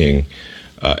taking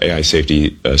AI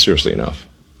safety seriously enough.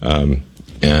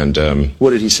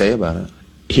 What did he say about it?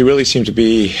 He really seemed to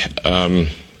be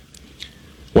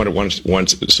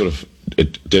wants sort of a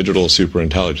digital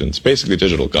superintelligence, basically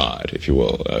digital God, if you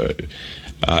will,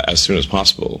 as soon as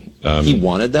possible. He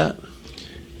wanted that?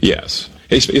 Yes.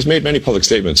 He's made many public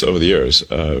statements over the years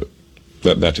that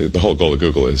the whole goal of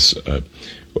Google is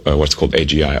what's called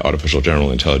AGI, artificial general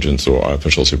intelligence, or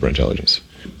artificial superintelligence.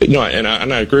 No, and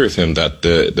I agree with him that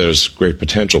there's great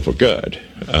potential for good,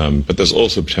 but there's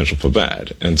also potential for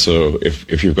bad. And so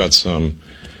if you've got some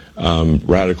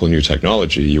radical new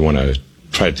technology, you want to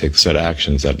try to take a set of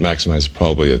actions that maximize the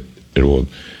probability that it will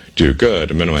do good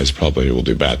and minimize the probability it will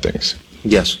do bad things.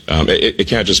 Yes. It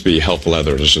can't just be hell for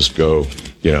leather to just go,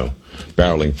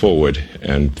 barreling forward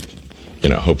and,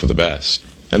 hope for the best.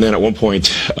 And then at one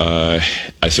point, I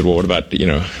said, well, what about, we're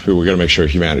going to make sure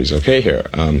humanity's okay here.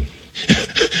 And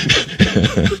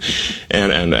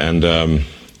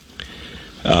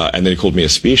then he called me a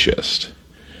speciesist.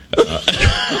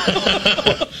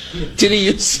 Did he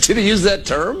use that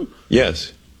term?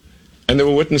 Yes. And there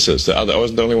were witnesses. I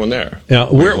wasn't the only one there. Now,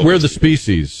 we're the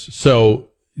species. So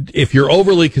if you're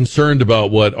overly concerned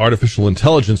about what artificial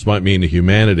intelligence might mean to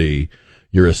humanity,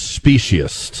 you're a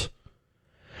speciesist.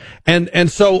 And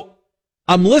so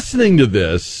I'm listening to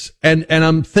this and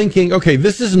I'm thinking, okay,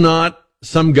 this is not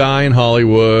some guy in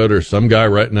Hollywood or some guy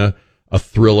writing a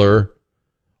thriller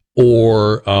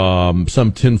or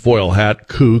some tinfoil hat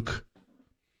kook.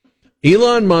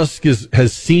 Elon Musk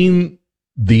has seen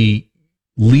the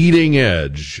leading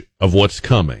edge of what's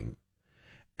coming.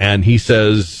 And he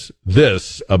says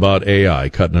this about AI,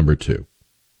 cut number 2.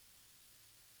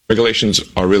 Regulations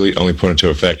are really only put into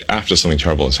effect after something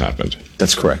terrible has happened.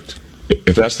 That's correct.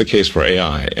 If that's the case for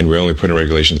AI, and we're only putting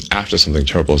regulations after something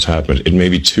terrible has happened, it may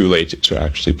be too late to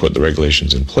actually put the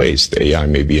regulations in place. The AI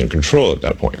may be in control at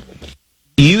that point.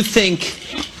 You think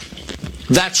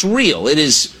that's real? It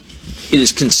is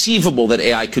conceivable that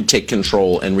AI could take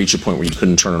control and reach a point where you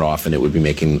couldn't turn it off and it would be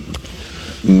making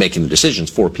the decisions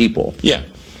for people. Yeah,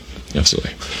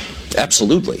 absolutely.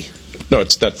 Absolutely. No,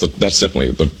 that's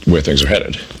definitely where things are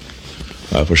headed,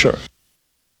 for sure.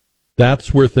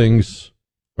 That's where things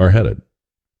are headed.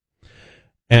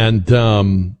 And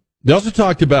they also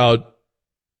talked about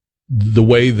the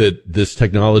way that this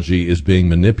technology is being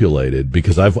manipulated,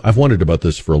 because I've wondered about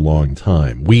this for a long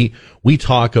time. We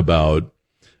talk about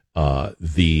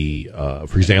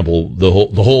for example, the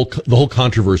whole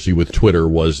controversy with Twitter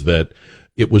was that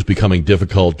it was becoming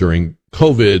difficult during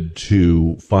COVID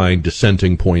to find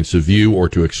dissenting points of view or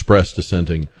to express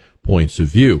dissenting points of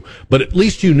view. But at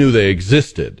least you knew they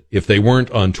existed. If they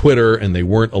weren't on Twitter and they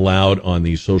weren't allowed on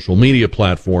these social media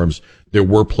platforms, there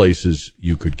were places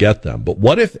you could get them. But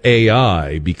what if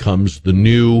AI becomes the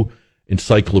new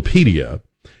encyclopedia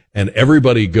and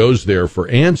everybody goes there for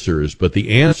answers, but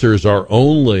the answers are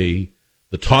only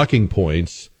the talking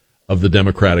points of the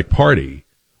Democratic Party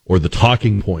or the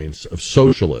talking points of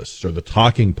socialists or the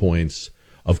talking points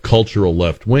of cultural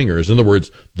left-wingers. In other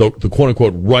words, the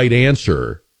quote-unquote right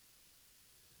answer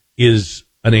is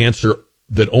an answer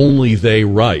that only they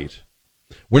write.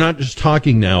 We're not just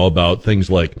talking now about things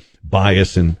like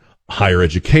bias in higher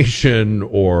education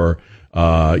or,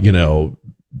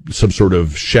 some sort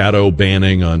of shadow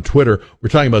banning on Twitter. We're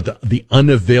talking about the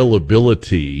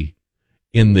unavailability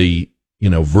in the,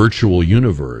 virtual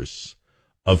universe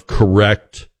of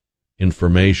correct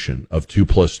information of 2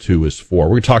 + 2 is 4. We're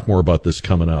going to talk more about this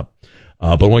coming up.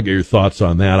 But I want to get your thoughts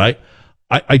on that.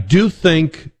 I do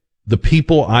think the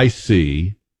people I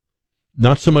see,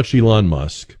 not so much Elon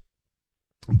Musk,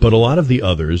 but a lot of the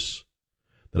others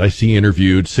that I see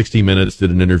interviewed, 60 Minutes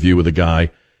did an interview with a guy.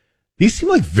 These seem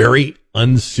like very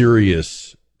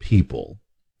unserious people.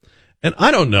 And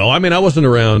I don't know. I mean, I wasn't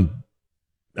around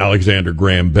Alexander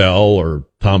Graham Bell or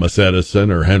Thomas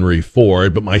Edison or Henry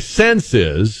Ford, but my sense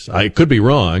is, I could be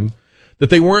wrong, that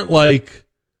they weren't like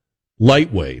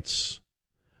lightweights.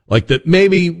 Like that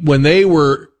maybe when they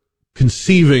were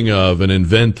conceiving of and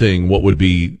inventing what would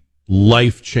be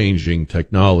life-changing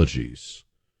technologies,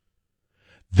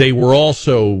 they were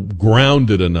also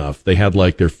grounded enough. They had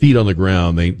like their feet on the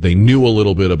ground. They knew a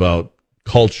little bit about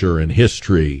culture and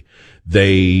history.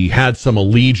 They had some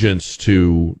allegiance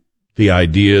to the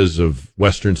ideas of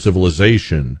Western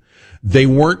civilization. They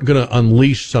weren't going to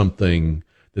unleash something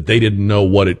that they didn't know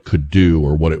what it could do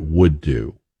or what it would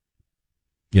do.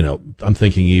 I'm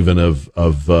thinking even of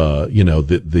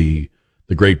the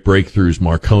great breakthroughs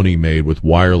Marconi made with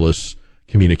wireless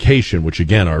communication, which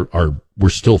again are we're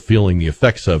still feeling the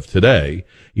effects of today,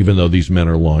 even though these men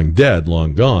are long dead,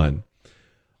 long gone.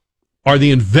 Are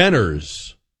the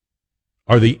inventors,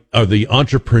 are the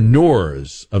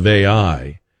entrepreneurs of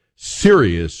AI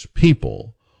serious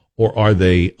people, or are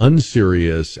they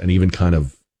unserious and even kind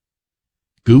of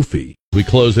goofy? We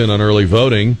close in on early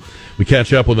voting. We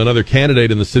catch up with another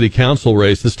candidate in the city council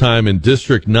race, this time in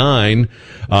District 9,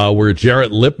 where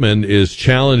Jarrett Lipman is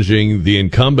challenging the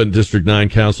incumbent District 9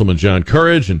 Councilman John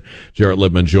Courage. And Jarrett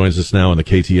Lipman joins us now on the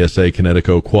KTSA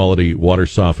Connecticut Quality Water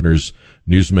Softeners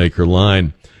Newsmaker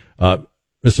line. Mr.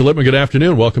 Lipman, good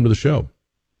afternoon. Welcome to the show.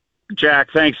 Jack,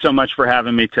 thanks so much for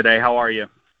having me today. How are you?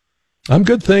 I'm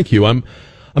good, thank you. I'm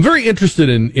very interested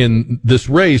in this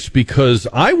race because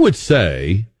I would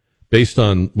say, based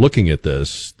on looking at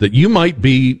this, that you might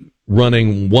be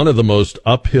running one of the most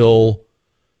uphill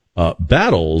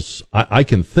battles I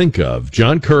can think of.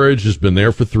 John Courage has been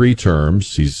there for 3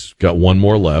 terms. He's got one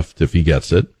more left if he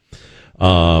gets it.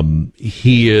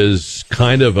 He is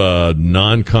kind of a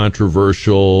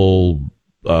non-controversial,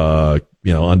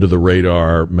 under the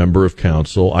radar member of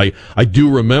council. I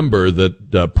do remember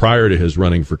that prior to his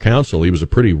running for council, he was a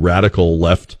pretty radical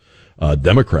left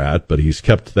Democrat, but he's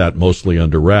kept that mostly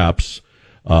under wraps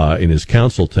in his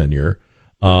council tenure.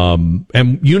 And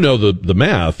the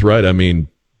math, right? I mean,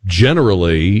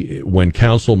 generally, when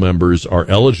council members are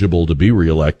eligible to be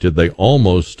reelected, they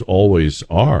almost always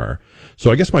are.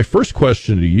 So I guess my first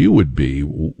question to you would be,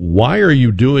 why are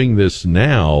you doing this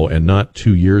now and not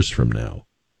 2 years from now?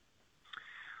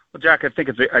 Well, Jack, I think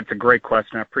it's a great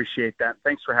question. I appreciate that.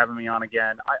 Thanks for having me on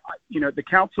again. The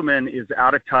councilman is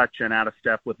out of touch and out of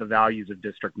step with the values of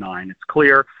District 9. It's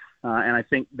clear, and I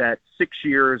think that 6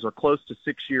 years or close to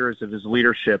 6 years of his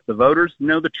leadership, the voters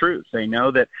know the truth. They know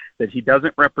that he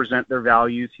doesn't represent their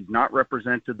values. He's not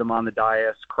represented them on the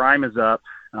dais. Crime is up.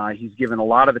 He's given a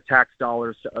lot of the tax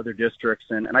dollars to other districts,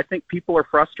 and I think people are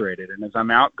frustrated. And as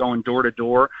I'm out going door to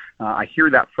door, I hear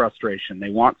that frustration.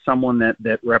 They want someone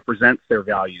that represents their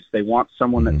values. They want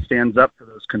someone that stands up for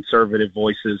those conservative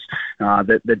voices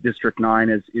that District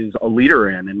 9 is a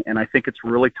leader in. And I think it's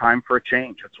really time for a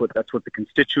change. That's what the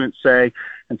constituents say.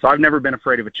 And so I've never been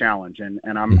afraid of a challenge, and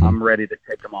I'm ready to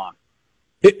take them on.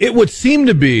 It would seem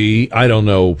to be, I don't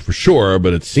know for sure,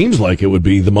 but it seems like it would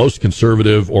be the most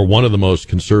conservative or one of the most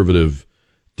conservative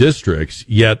districts,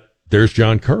 yet there's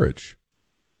John Courage.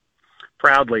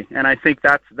 Proudly. And I think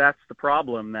that's the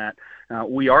problem, that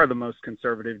we are the most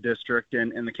conservative district,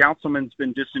 and the councilman's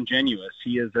been disingenuous.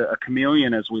 He is a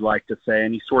chameleon, as we like to say,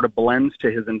 and he sort of blends to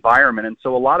his environment. And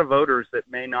so a lot of voters that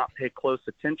may not pay close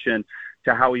attention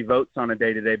to how he votes on a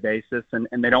day-to-day basis, and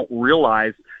they don't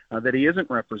realize that he isn't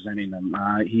representing them.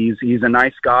 He's a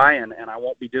nice guy, and I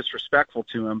won't be disrespectful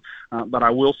to him, but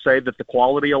I will say that the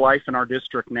quality of life in our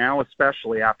district now,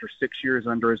 especially after 6 years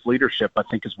under his leadership, I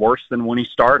think is worse than when he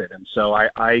started. And so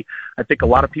I think a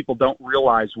lot of people don't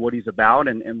realize what he's about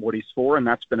and what he's for, and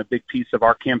that's been a big piece of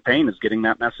our campaign, is getting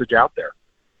that message out there.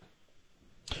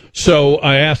 So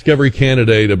I ask every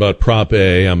candidate about Prop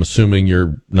A. I'm assuming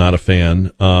you're not a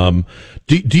fan.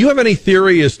 Do you have any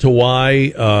theory as to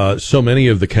why so many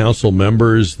of the council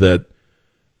members that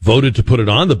voted to put it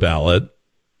on the ballot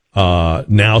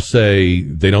now say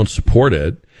they don't support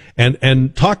it?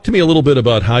 And talk to me a little bit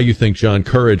about how you think John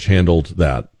Courage handled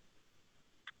that.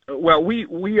 Well,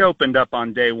 we opened up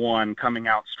on day one coming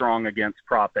out strong against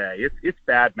Prop A. It's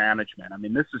bad management. I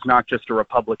mean, this is not just a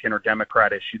Republican or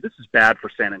Democrat issue. This is bad for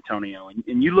San Antonio.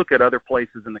 And you look at other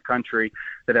places in the country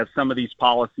that have some of these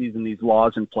policies and these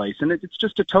laws in place, and it's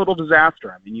just a total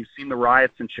disaster. I mean, you've seen the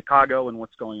riots in Chicago and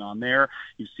what's going on there.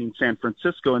 You've seen San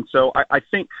Francisco. And so I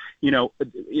think,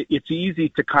 it's easy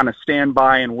to kind of stand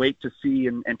by and wait to see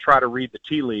and try to read the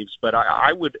tea leaves. But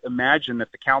I would imagine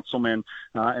that the councilman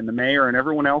and the mayor and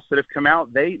everyone else that have come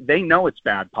out, they know it's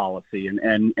bad policy,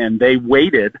 and they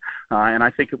waited, and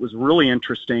I think it was really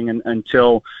interesting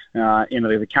until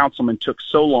the councilman took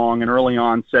so long and early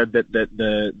on said that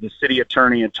the city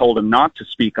attorney had told him not to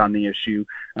speak on the issue,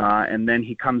 and then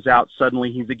he comes out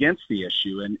suddenly he's against the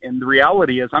issue, and the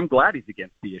reality is I'm glad he's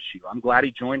against the issue. I'm glad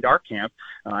he joined our camp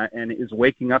and is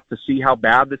waking up to see how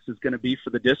bad this is going to be for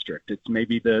the district. It's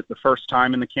maybe the first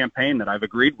time in the campaign that I've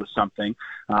agreed with something.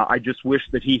 I just wish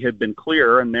that he had been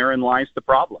clear, and therein lies the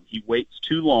problem. He waits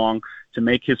too long to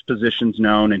make his positions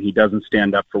known, and he doesn't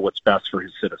stand up for what's best for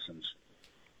his citizens.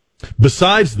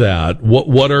 Besides that,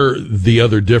 what are the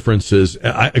other differences?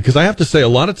 Because I have to say, a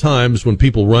lot of times when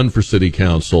people run for city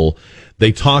council,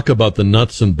 they talk about the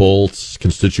nuts and bolts,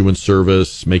 constituent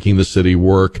service, making the city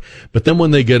work. But then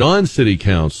when they get on city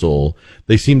council,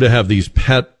 they seem to have these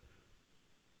pet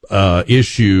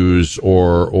issues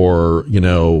or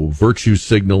virtue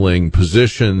signaling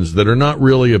positions that are not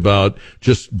really about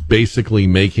just basically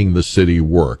making the city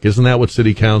work. Isn't that what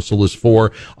city council is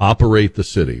for? Operate the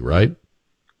city, right?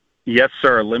 Yes,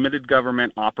 sir. Limited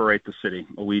government, operate the city.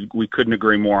 We couldn't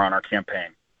agree more on our campaign.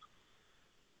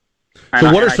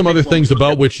 So what are some other things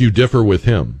about which you differ with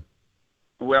him?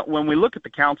 Well, when we look at the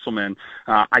councilman,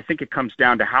 I think it comes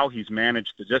down to how he's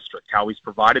managed the district, how he's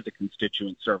provided the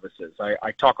constituent services.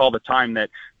 I talk all the time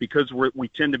that because we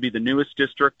tend to be the newest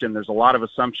district and there's a lot of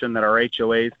assumption that our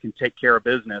HOAs can take care of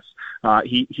business,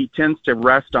 he tends to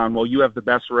rest on, well, you have the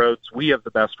best roads, we have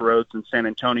the best roads in San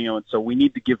Antonio, and so we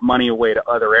need to give money away to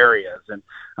other areas. And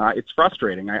it's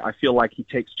frustrating. I feel like he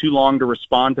takes too long to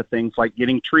respond to things like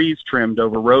getting trees trimmed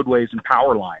over roadways and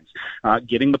power lines.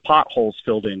 Getting the potholes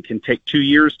filled in can take 2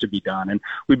 years to be done. And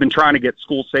we've been trying to get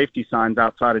school safety signs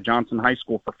outside of Johnson High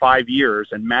School for 5 years.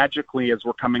 And magically, as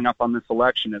we're coming up on this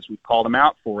election, as we've called him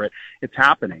out for it, it's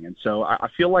happening. And so I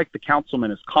feel like the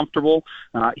councilman is comfortable.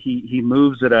 He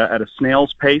moves at a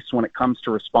snail's pace when it comes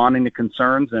to responding to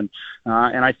concerns. And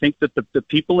I think that the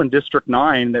people in District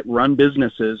 9 that run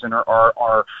businesses and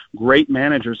are great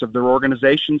managers of their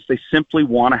organizations, they simply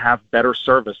want to have better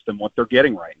service than what they're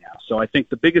getting right now. So I think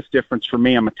the biggest difference for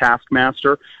me, I'm a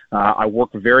taskmaster. I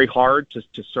work very hard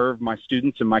to serve my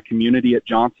students and my community at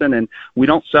Johnson, and we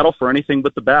don't settle for anything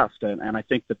but the best. And I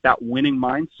think that winning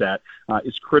mindset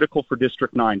is critical for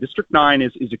District 9. District 9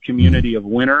 is a community of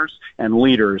winners and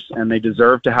leaders, and they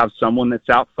deserve to have someone that's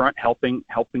out front helping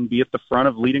be at the front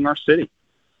of leading our city.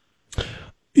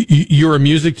 You're a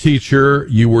music teacher.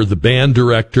 You were the band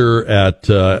director at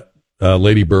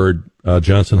Lady Bird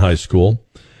Johnson High School.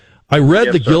 I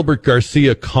read the Gilbert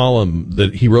Garcia column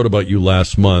that he wrote about you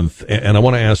last month, and I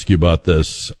want to ask you about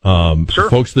this. For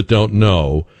folks that don't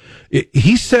know,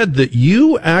 he said that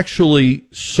you actually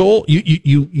sold,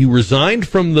 you resigned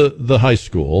from the high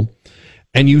school,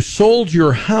 and you sold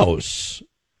your house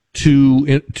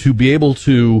to be able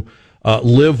to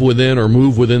live within or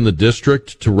move within the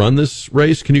district to run this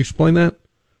race. Can you explain that?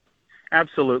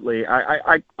 Absolutely.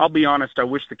 I'll be honest. I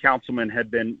wish the councilman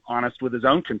had been honest with his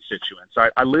own constituents.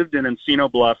 I lived in Encino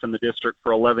Bluff in the district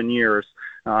for 11 years,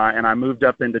 and I moved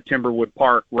up into Timberwood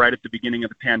Park right at the beginning of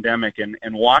the pandemic. And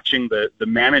watching the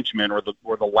management or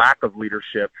the lack of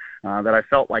leadership that I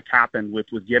felt like happened with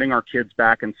getting our kids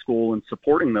back in school and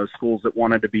supporting those schools that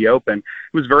wanted to be open,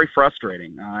 it was very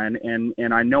frustrating.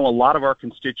 And I know a lot of our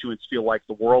constituents feel like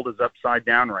the world is upside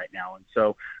down right now. And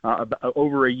so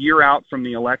over a year out from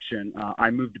the election,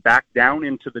 I moved back down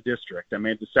into the district. I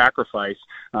made the sacrifice,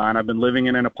 and I've been living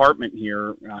in an apartment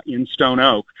here in Stone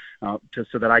Oak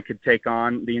so that I could take on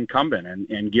on the incumbent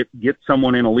and get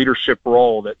someone in a leadership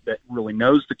role that really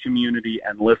knows the community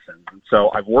and listens. And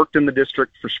so I've worked in the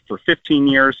district for 15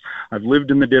 years. I've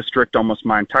lived in the district almost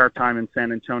my entire time in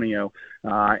San Antonio.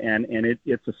 And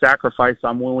it's a sacrifice.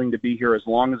 I'm willing to be here as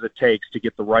long as it takes to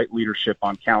get the right leadership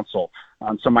on council.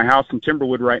 So my house in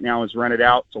Timberwood right now is rented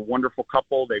out. It's a wonderful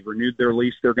couple. They've renewed their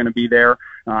lease. They're going to be there.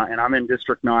 And I'm in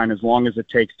District 9 as long as it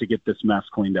takes to get this mess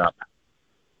cleaned up.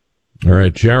 All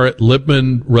right. Jarrett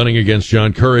Lipman running against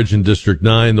John Courage in District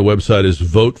 9. The website is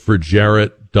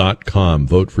voteforjarrett.com,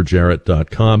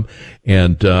 voteforjarrett.com.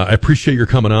 And I appreciate your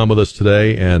coming on with us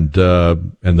today, and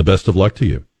the best of luck to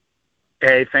you.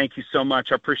 Hey, thank you so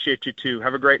much. I appreciate you too.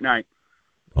 Have a great night.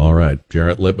 All right.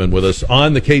 Jarrett Lipman with us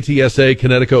on the KTSA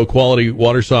Connecticut Quality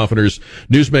Water Softeners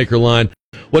Newsmaker line.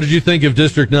 What did you think of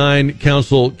District 9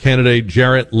 Council candidate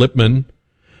Jarrett Lipman,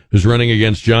 who's running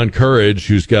against John Courage,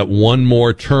 who's got one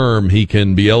more term he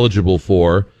can be eligible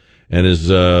for, and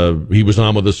he was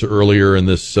on with us earlier in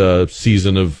this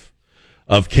season of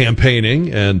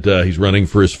campaigning, and he's running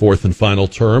for his fourth and final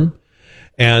term.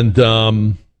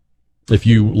 And if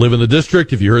you live in the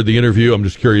district, if you heard the interview, I'm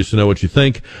just curious to know what you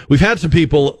think. We've had some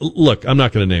people, look, I'm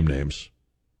not going to name names.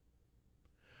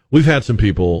 We've had some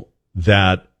people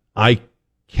that I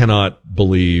cannot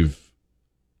believe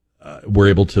were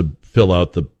able to fill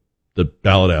out the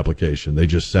ballot application. They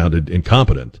just sounded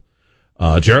incompetent.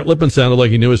 Jarrett Lipman sounded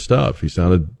like he knew his stuff. He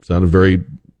sounded very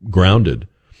grounded.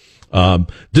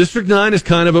 District 9 is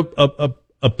kind of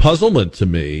a puzzlement to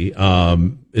me.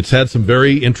 It's had some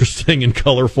very interesting and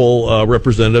colorful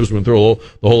representatives. We're going to throw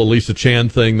the whole Elisa Chan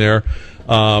thing there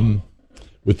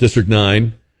with District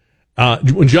 9.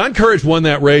 When John Courage won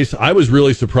that race, I was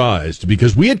really surprised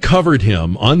because we had covered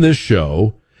him on this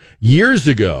show years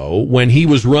ago when he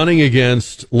was running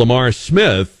against Lamar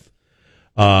Smith,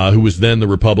 who was then the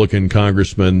Republican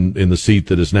congressman in the seat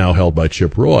that is now held by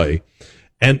Chip Roy.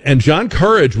 And John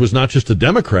Courage was not just a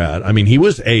Democrat. I mean, he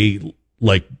was a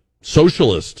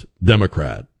socialist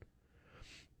Democrat.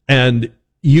 And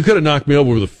you could have knocked me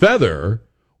over with a feather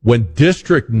when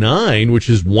District 9, which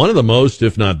is one of the most,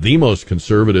 if not the most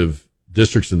conservative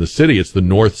districts in the city, it's the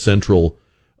North Central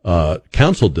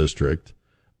Council District,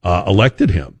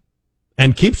 elected him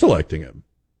and keeps electing him.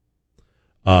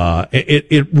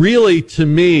 It really, to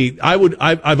me,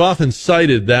 I've often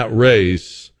cited that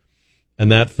race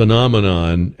and that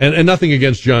phenomenon, and nothing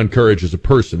against John Courage as a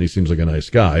person. He seems like a nice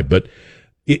guy, but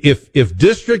if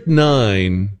District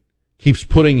 9 keeps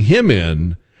putting him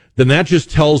in, then that just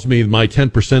tells me my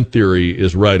 10% theory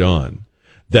is right on.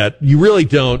 That you really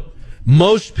don't,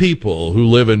 most people who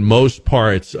live in most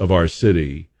parts of our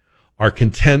city are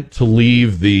content to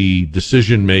leave the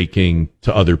decision making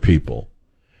to other people.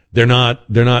 They're not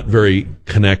very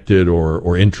connected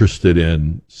or interested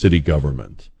in city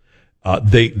government.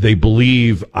 They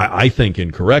believe, I think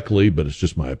incorrectly, but it's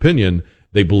just my opinion,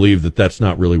 they believe that that's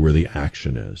not really where the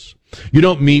action is. You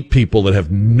don't meet people that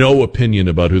have no opinion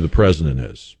about who the president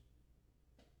is.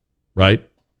 Right?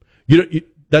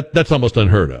 That's almost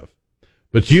unheard of.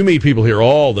 But you meet people here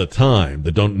all the time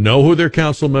that don't know who their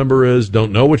council member is,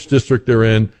 don't know which district they're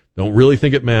in, don't really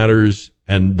think it matters,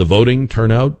 and the voting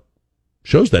turnout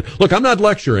shows that. Look, I'm not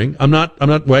lecturing. I'm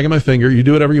not wagging my finger. You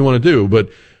do whatever you want to do, but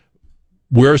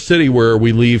we're a city where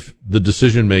we leave the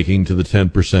decision making to the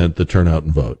 10% that turn out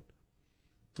and vote.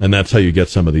 And that's how you get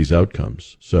some of these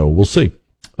outcomes. So we'll see.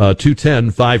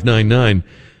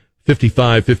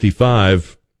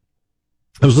 210-599-5555.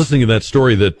 I was listening to that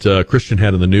story that Christian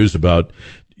had in the news about,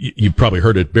 you probably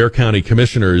heard it, Bexar County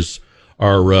commissioners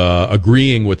are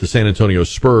agreeing with the San Antonio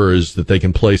Spurs that they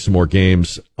can play some more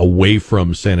games away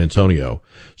from San Antonio.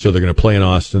 So they're going to play in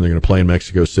Austin, they're going to play in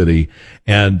Mexico City.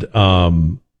 And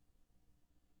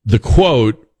the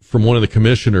quote from one of the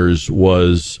commissioners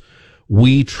was,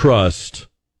 "We trust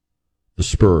the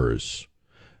Spurs."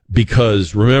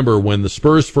 Because remember, when the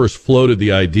Spurs first floated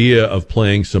the idea of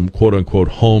playing some quote-unquote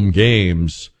home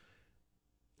games,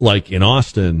 like in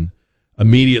Austin,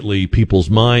 immediately people's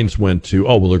minds went to,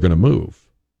 oh, well, they're going to move.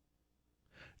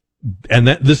 And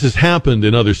this has happened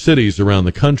in other cities around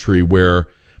the country where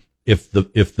if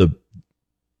the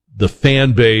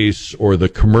fan base or the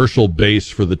commercial base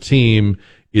for the team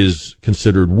is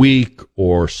considered weak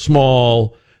or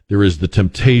small, there is the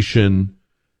temptation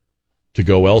to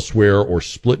go elsewhere or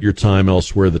split your time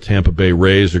elsewhere. The Tampa Bay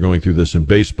Rays are going through this in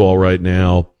baseball right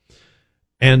now.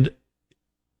 And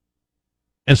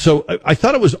so I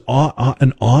thought it was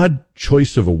an odd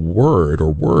choice of a word or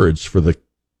words for the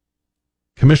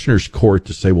commissioner's court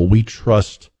to say, well, we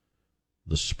trust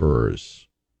the Spurs.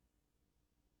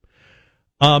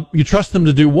 You trust them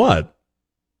to do what?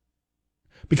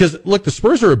 Because, look, the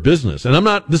Spurs are a business, and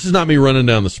this is not me running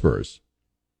down the Spurs.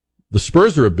 The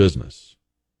Spurs are a business.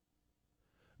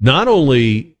 Not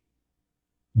only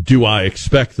do I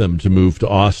expect them to move to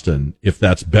Austin if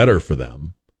that's better for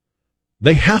them,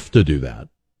 they have to do that.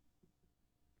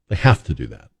 They have to do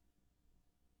that.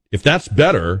 If that's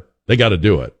better, they got to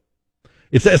do it.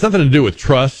 It's nothing to do with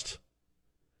trust.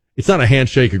 It's not a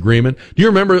handshake agreement. Do you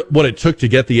remember what it took to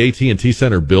get the AT&T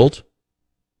Center built?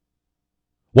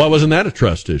 Why wasn't that a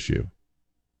trust issue?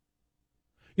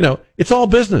 It's all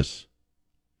business.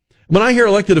 When I hear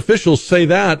elected officials say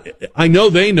that, I know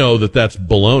they know that that's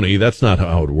baloney. That's not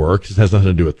how it works. It has nothing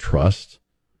to do with trust.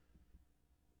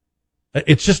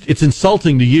 It's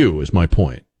insulting to you, is my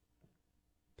point.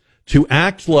 To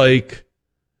act like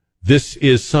this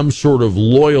is some sort of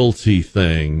loyalty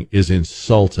thing is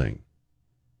insulting.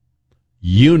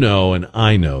 You know, and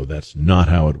I know that's not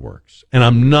how it works. And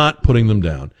I'm not putting them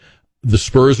down. The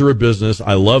Spurs are a business.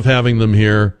 I love having them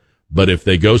here. But if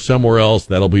they go somewhere else,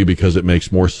 that'll be because it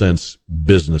makes more sense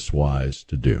business-wise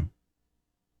to do.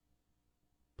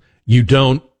 You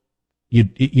don't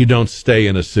stay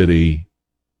in a city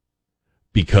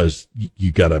because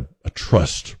you got a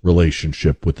trust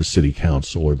relationship with the city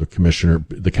council or the commissioner,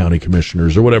 the county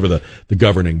commissioners, or whatever the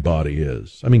governing body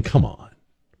is. I mean, come on.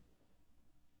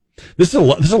 There's a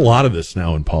lot of this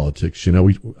now in politics.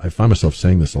 I find myself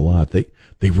saying this a lot. They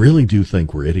really do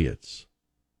think we're idiots.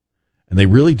 And they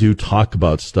really do talk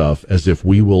about stuff as if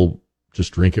we will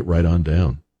just drink it right on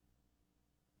down.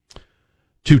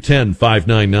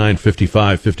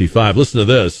 210-599-5555. Listen to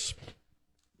this.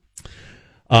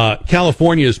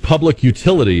 California's public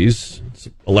utilities,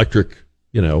 electric,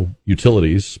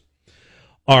 utilities,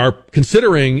 are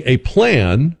considering a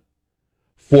plan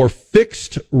for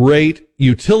fixed rate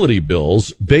utility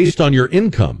bills based on your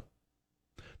income.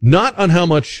 Not on how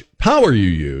much power you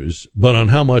use, but on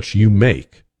how much you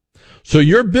make. So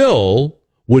your bill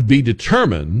would be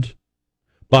determined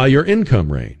by your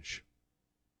income range.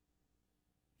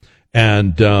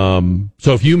 And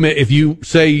so if you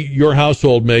say your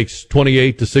household makes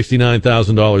 $28,000 to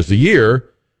 $69,000 a year,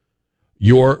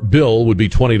 your bill would be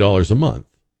 $20 a month.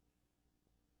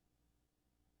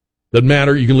 Doesn't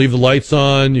matter. You can leave the lights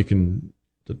on.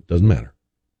 Doesn't matter.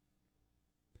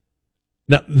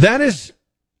 Now, that is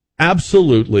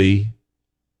absolutely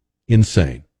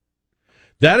insane.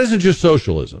 That isn't just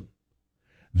socialism.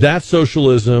 That's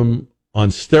socialism on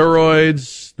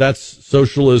steroids. That's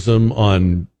socialism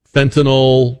on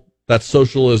fentanyl. That's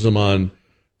socialism on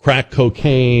crack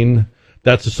cocaine.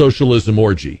 That's a socialism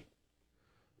orgy.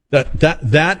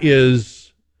 That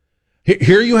is,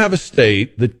 here you have a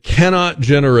state that cannot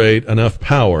generate enough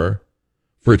power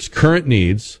for its current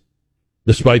needs,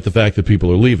 despite the fact that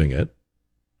people are leaving it.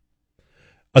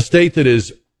 A state that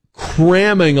is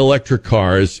cramming electric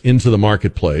cars into the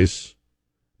marketplace.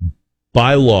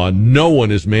 By law, no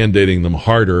one is mandating them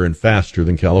harder and faster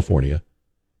than California,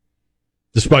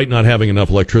 despite not having enough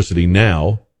electricity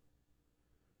now.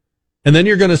 And then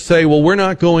you're going to say, well, we're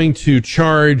not going to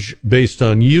charge based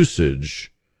on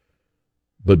usage,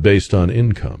 but based on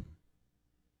income.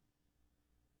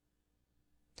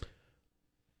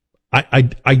 I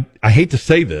hate to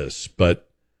say this, but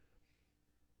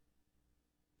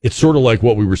it's sort of like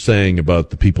what we were saying about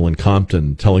the people in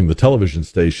Compton telling the television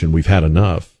station we've had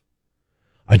enough.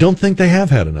 I don't think they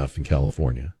have had enough in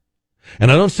California.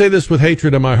 And I don't say this with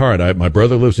hatred in my heart. My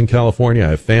brother lives in California. I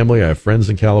have family. I have friends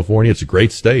in California. It's a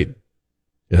great state.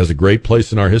 It has a great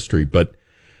place in our history, but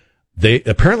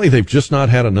they've just not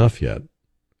had enough yet.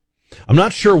 I'm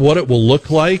not sure what it will look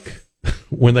like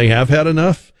when they have had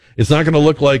enough. It's not going to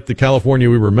look like the California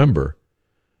we remember.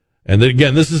 And then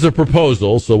again, this is a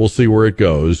proposal, so we'll see where it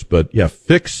goes. But yeah,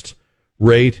 fixed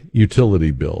rate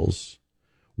utility bills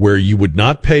where you would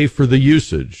not pay for the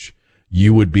usage.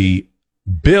 You would be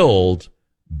billed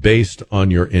based on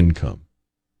your income.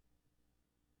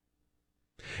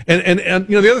 And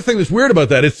the other thing that's weird about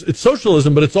that, it's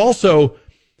socialism, but it's also,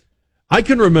 I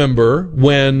can remember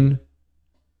when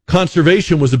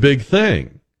conservation was a big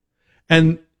thing.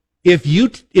 And if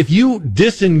you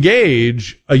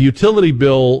disengage a utility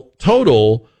bill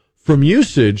total from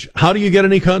usage, how do you get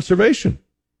any conservation?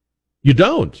 You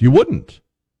don't. You wouldn't.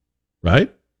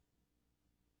 Right?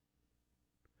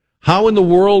 How in the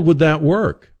world would that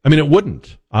work? I mean, it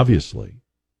wouldn't, obviously.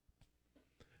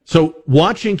 So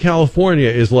watching California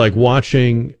is like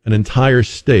watching an entire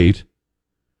state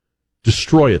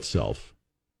destroy itself.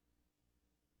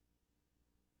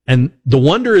 And the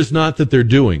wonder is not that they're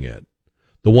doing it.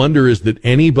 The wonder is that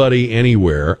anybody,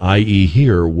 anywhere, i.e.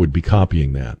 here, would be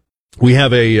copying that. We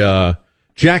have a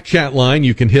Jack Chat line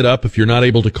you can hit up if you're not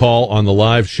able to call on the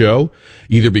live show,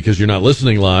 either because you're not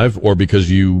listening live or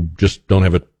because you just don't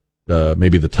have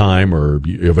maybe the time, or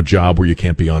you have a job where you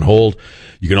can't be on hold.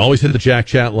 You can always hit the Jack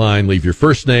Chat line, leave your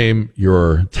first name,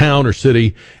 your town or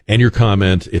city, and your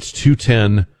comment. It's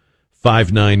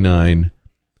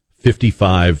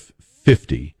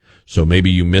 210-599-5550. So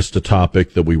maybe you missed a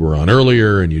topic that we were on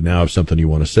earlier and you now have something you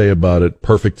want to say about it.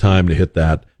 Perfect time to hit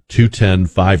that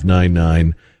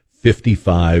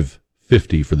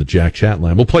 210-599-5550 for the Jack Chat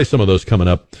line. We'll play some of those coming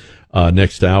up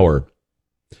next hour.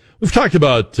 We've talked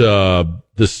about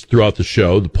this throughout the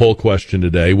show, the poll question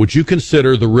today. Would you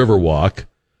consider the Riverwalk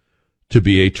to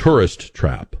be a tourist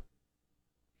trap?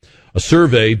 A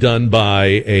survey done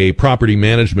by a property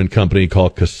management company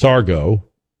called Casago,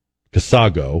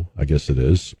 I guess it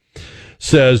is,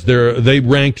 says they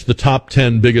ranked the top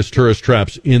 10 biggest tourist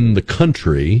traps in the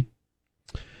country,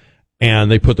 and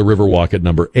they put the Riverwalk at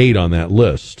number 8 on that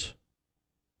list.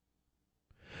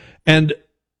 And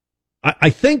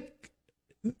I think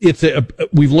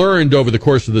we've learned over the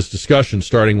course of this discussion,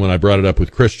 starting when I brought it up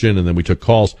with Christian and then we took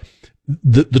calls,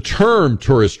 the term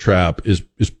tourist trap is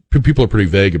people are pretty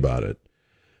vague about it.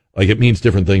 Like, it means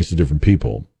different things to different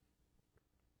people.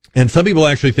 And some people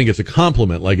actually think it's a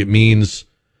compliment, like it means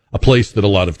a place that a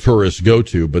lot of tourists go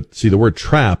to. But see, the word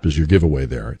trap is your giveaway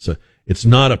there. It's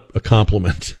not a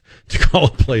compliment to call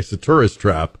a place a tourist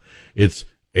trap. It's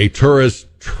a tourist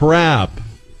trap.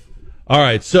 All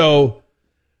right, so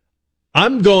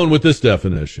I'm going with this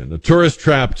definition. A tourist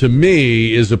trap to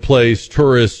me is a place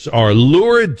tourists are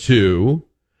lured to,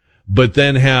 but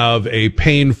then have a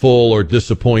painful or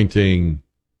disappointing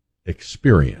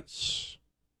experience.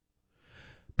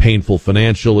 Painful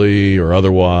financially or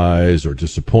otherwise, or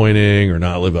disappointing, or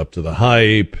not live up to the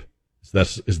hype. Is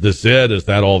this it? Is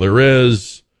that all there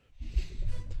is?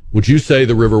 Would you say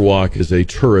the Riverwalk is a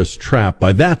tourist trap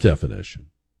by that definition?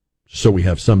 So we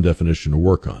have some definition to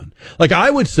work on. Like, I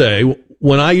would say,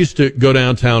 when I used to go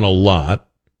downtown a lot,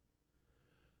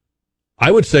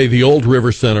 I would say the old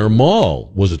River Center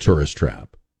Mall was a tourist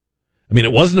trap. I mean,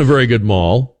 it wasn't a very good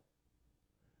mall.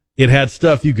 It had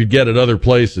stuff you could get at other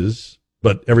places,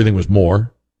 but everything was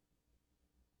more.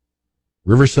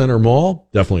 River Center Mall,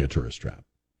 definitely a tourist trap.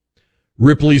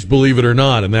 Ripley's Believe It or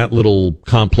Not, and that little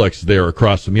complex there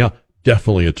across from you,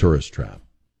 definitely a tourist trap.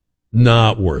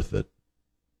 Not worth it.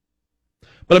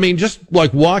 But I mean, just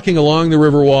like walking along the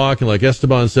Riverwalk, and like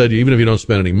Esteban said, even if you don't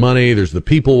spend any money, there's the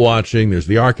people watching, there's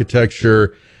the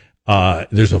architecture,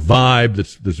 there's a vibe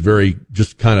that's very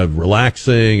just kind of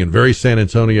relaxing and very San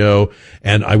Antonio.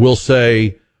 And I will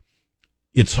say,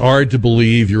 it's hard to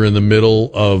believe you're in the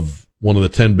middle of one of the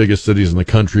 10 biggest cities in the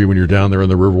country when you're down there on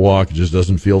the Riverwalk. It just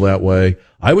doesn't feel that way.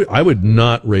 I would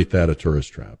not rate that a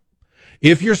tourist trap.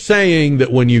 If you're saying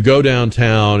that when you go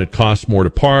downtown, it costs more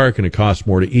to park and it costs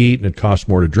more to eat and it costs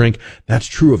more to drink, that's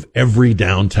true of every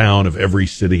downtown of every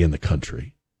city in the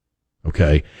country.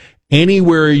 Okay?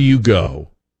 Anywhere you go,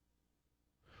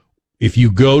 if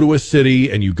you go to a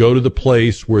city and you go to the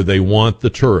place where they want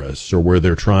the tourists or where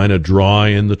they're trying to draw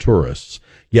in the tourists,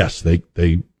 yes, they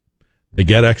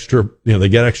get extra, they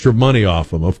get extra money off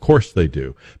them. Of course they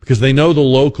do, because they know the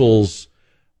locals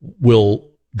will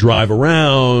drive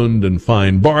around and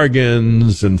find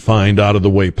bargains and find out of the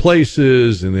way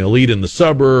places, and they'll eat in the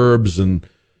suburbs, and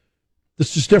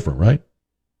it's just different, right?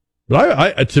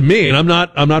 But I to me, and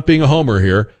I'm not being a homer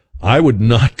here, I would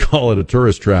not call it a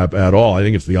tourist trap at all. I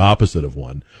think it's the opposite of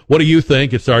one. What do you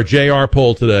think? It's our JR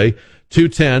poll today,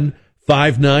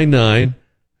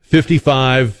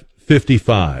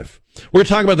 210-599-5555. We're going to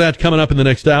talk about that coming up in the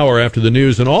next hour after the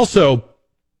news. And also,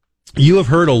 you have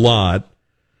heard a lot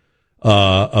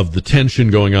of the tension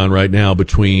going on right now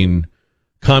between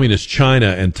communist China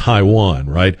and Taiwan,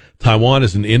 right? Taiwan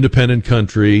is an independent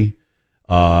country.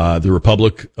 The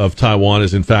Republic of Taiwan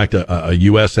is, in fact, a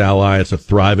U.S. ally. It's a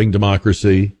thriving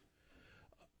democracy.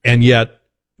 And yet,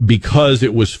 because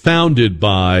it was founded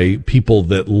by people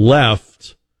that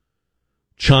left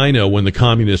China when the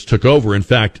communists took over, in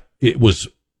fact, it was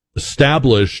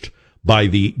established by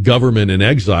the government in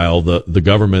exile, the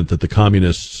government that the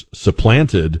communists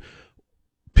supplanted,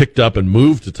 picked up and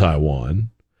moved to Taiwan,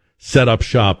 set up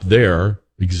shop there,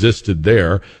 existed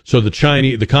there. So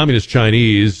the communist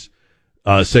Chinese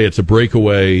say it's a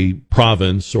breakaway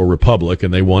province or republic,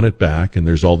 and they want it back. And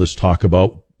there's all this talk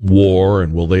about war,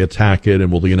 and will they attack it,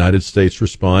 and will the United States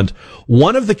respond?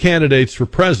 One of the candidates for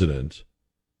president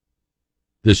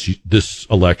this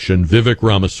election, Vivek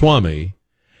Ramaswamy,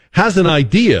 has an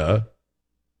idea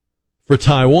for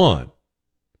Taiwan.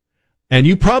 And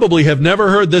you probably have never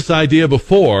heard this idea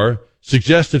before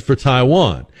suggested for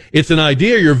Taiwan. It's an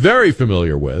idea you're very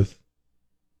familiar with.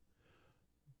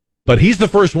 But he's the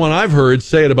first one I've heard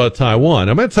say it about Taiwan.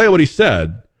 I'm going to tell you what he said.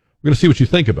 We're going to see what you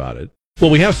think about it. Well,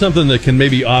 we have something that can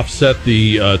maybe offset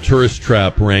the tourist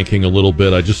trap ranking a little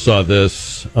bit. I just saw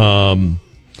this.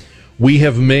 We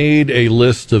have made a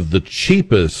list of the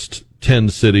cheapest 10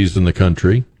 cities in the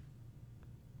country.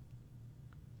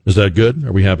 Is that good?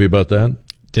 Are we happy about that?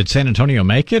 Did San Antonio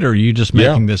make it, or are you just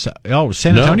making this? Oh,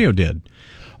 San Antonio did.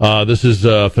 This is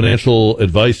a financial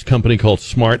advice company called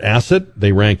Smart Asset.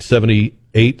 They ranked 78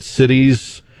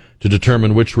 cities to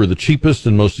determine which were the cheapest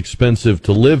and most expensive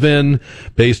to live in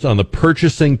based on the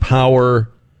purchasing power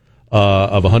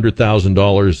of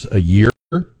 $100,000 a year.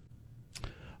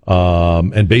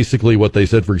 And basically what they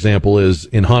said, for example, is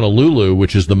in Honolulu,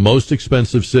 which is the most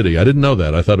expensive city. I didn't know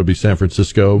that. I thought it'd be San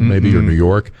Francisco, maybe, or New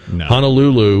York. No.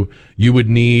 Honolulu, you would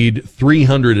need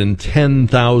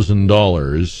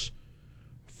 $310,000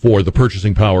 for the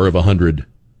purchasing power of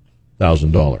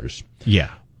 $100,000.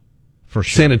 Yeah, for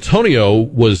sure. San Antonio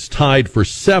was tied for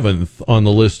 7th on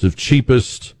the list of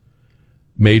cheapest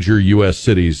major U.S.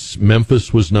 cities.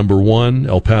 Memphis was number 1,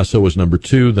 El Paso was number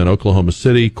 2, then Oklahoma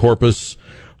City, Corpus,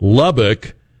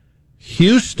 Lubbock,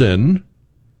 Houston.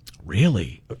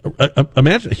 Really?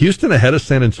 Imagine Houston ahead of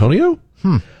San Antonio?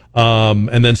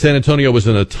 And then San Antonio was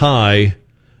in a tie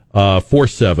for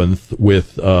 7th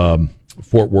with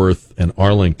Fort Worth and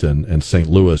Arlington, and St.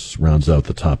 Louis rounds out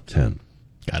the top 10.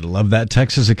 Gotta love that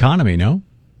Texas economy, no?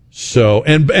 So,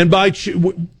 and by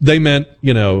they meant,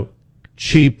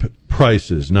 cheap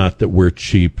prices, not that we're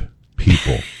cheap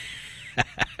people.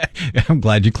 I'm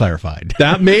glad you clarified.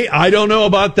 I don't know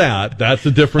about that. That's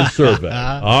a different survey.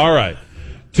 All right.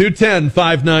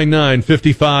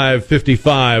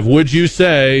 210-599-5555. Would you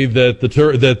say that the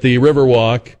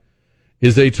Riverwalk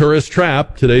is a tourist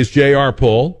trap? Today's JR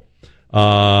poll.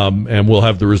 And we'll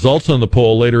have the results on the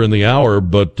poll later in the hour,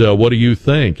 but what do you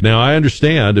think? Now, I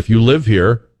understand if you live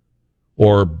here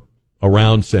or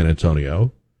around San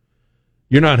Antonio,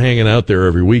 you're not hanging out there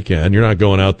every weekend. You're not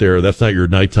going out there. That's not your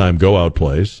nighttime go-out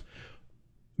place.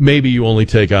 Maybe you only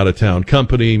take out-of-town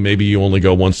company. Maybe you only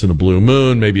go once in a blue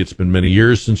moon. Maybe it's been many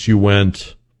years since you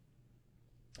went.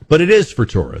 But it is for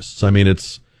tourists. I mean,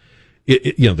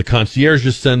 the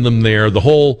concierges send them there. The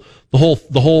whole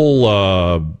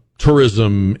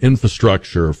tourism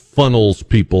infrastructure funnels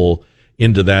people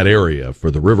into that area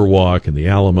for the Riverwalk and the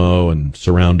Alamo and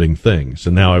surrounding things.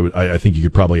 And now I think you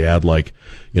could probably add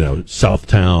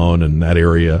Southtown and that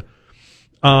area.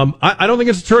 I don't think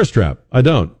it's a tourist trap. I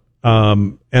don't.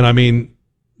 And I mean,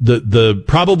 the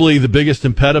probably the biggest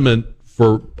impediment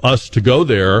for us to go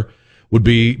there would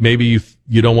be maybe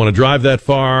you don't want to drive that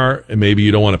far, and maybe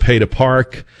you don't want to pay to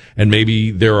park, and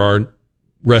maybe there are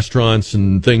restaurants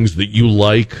and things that you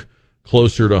like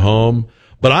closer to home.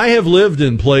 But I have lived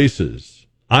in places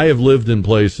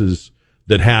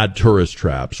that had tourist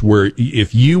traps where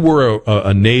if you were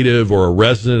a native or a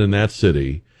resident in that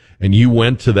city and you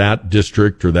went to that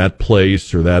district or that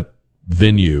place or that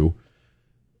venue,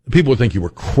 people would think you were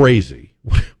crazy.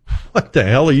 What the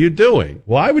hell are you doing?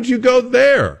 Why would you go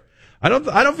there? I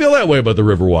don't feel that way about the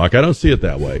Riverwalk. I don't see it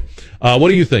that way. What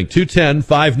do you think?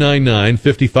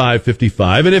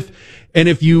 210-599-5555. And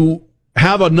if you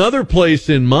have another place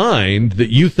in mind that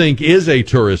you think is a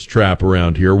tourist trap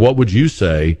around here, what would you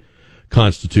say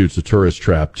constitutes a tourist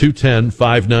trap?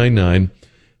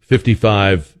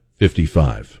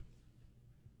 210-599-5555.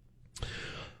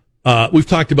 We've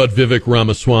talked about Vivek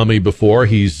Ramaswamy before.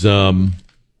 He's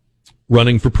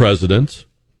running for president.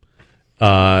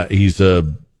 He's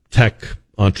a tech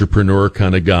entrepreneur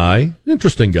kind of guy.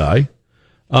 Interesting guy.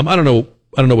 I don't know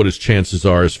what his chances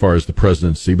are as far as the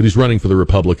presidency, but he's running for the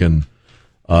Republican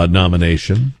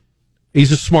nomination. He's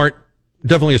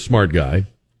definitely a smart guy.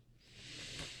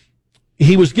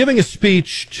 He was giving a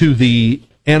speech to the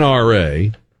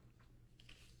NRA,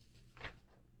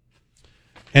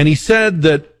 and he said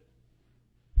that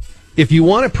if you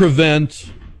want to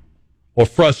prevent or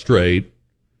frustrate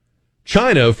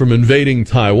China from invading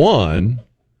Taiwan,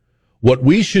 what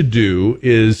we should do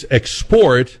is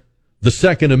export the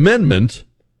Second Amendment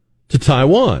to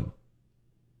Taiwan.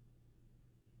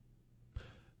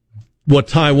 What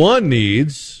Taiwan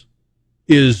needs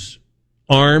is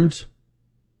armed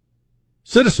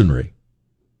citizenry.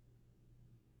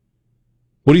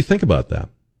 What do you think about that?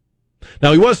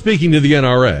 Now, he was speaking to the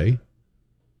NRA,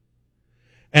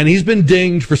 and he's been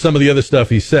dinged for some of the other stuff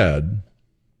he said.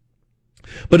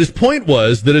 But his point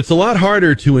was that it's a lot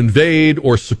harder to invade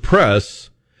or suppress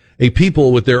a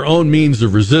people with their own means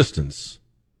of resistance.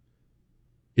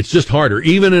 It's just harder.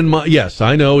 Even in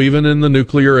even in the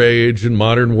nuclear age and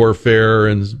modern warfare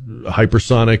and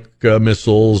hypersonic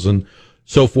missiles and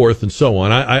so forth and so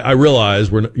on. I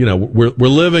realize we're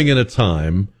living in a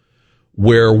time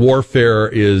where warfare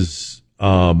is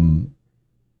so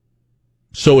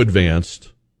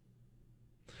advanced.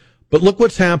 But look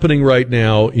what's happening right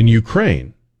now in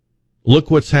Ukraine.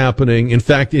 Look what's happening, in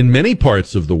fact, in many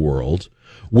parts of the world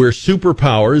where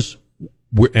superpowers,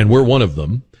 and we're one of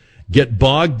them, get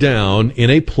bogged down in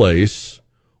a place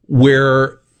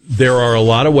where there are a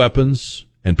lot of weapons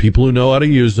and people who know how to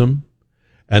use them,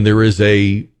 and there is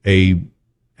a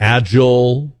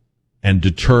agile and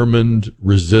determined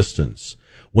resistance.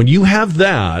 When you have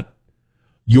that,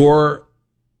 your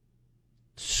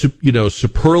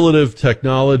superlative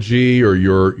technology or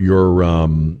your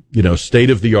state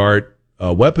of the art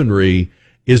weaponry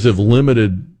is of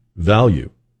limited value,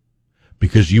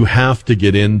 because you have to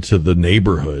get into the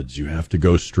neighborhoods, you have to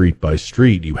go street by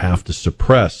street, you have to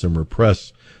suppress and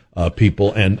repress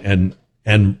people, and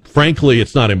frankly,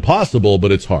 it's not impossible,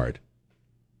 but it's hard.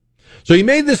 So he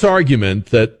made this argument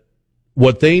that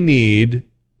what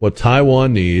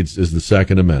Taiwan needs, is the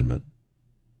Second Amendment.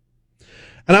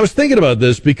 And I was thinking about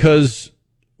this because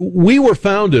we were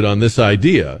founded on this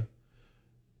idea.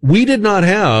 We did not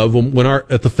have,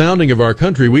 at the founding of our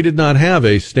country, we did not have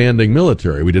a standing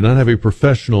military. We did not have a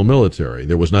professional military.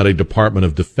 There was not a Department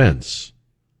of Defense.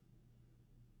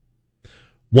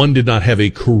 One did not have a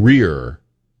career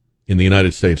in the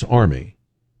United States Army.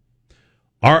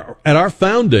 At our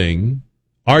founding,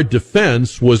 our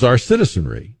defense was our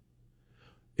citizenry.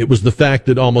 It was the fact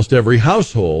that almost every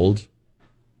household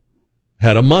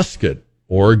had a musket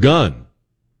or a gun,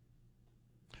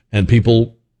 and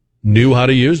people knew how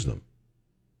to use them.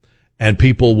 And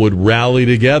people would rally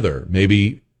together,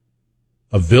 maybe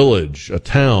a village, a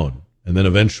town, and then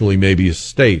eventually maybe a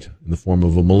state in the form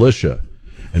of a militia.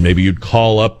 And maybe you'd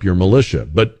call up your militia.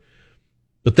 But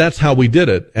that's how we did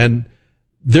it. And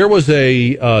there was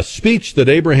a speech that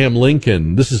Abraham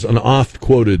Lincoln, this is an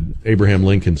oft-quoted Abraham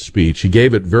Lincoln speech. He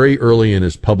gave it very early in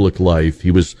his public life.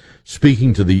 He was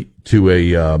speaking to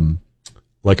a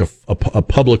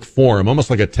public forum, almost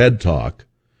like a TED Talk,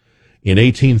 in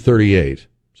 1838.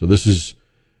 So this is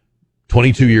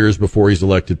 22 years before he's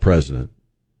elected president.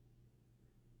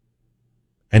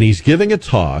 And he's giving a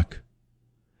talk,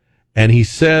 and he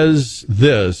says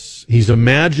this, he's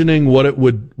imagining what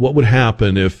would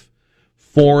happen if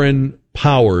foreign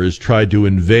powers tried to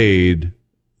invade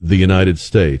the United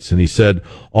States. And he said,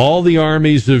 all the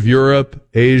armies of Europe,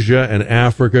 Asia, and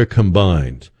Africa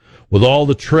combined, with all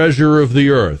the treasure of the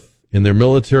earth in their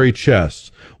military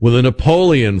chests, with a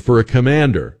Napoleon for a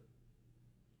commander,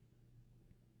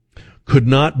 could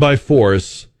not by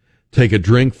force take a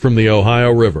drink from the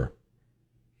Ohio River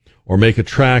or make a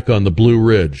track on the Blue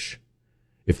Ridge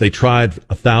if they tried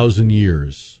 1,000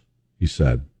 years, he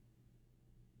said.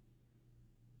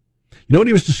 You know what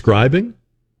he was describing?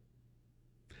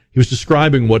 He was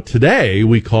describing what today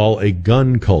we call a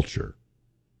gun culture.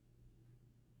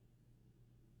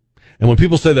 And when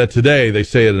people say that today, they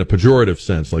say it in a pejorative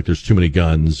sense, like there's too many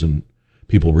guns and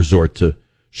people resort to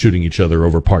shooting each other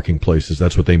over parking places.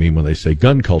 That's what they mean when they say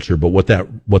gun culture. But what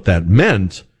that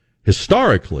meant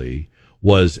historically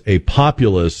was a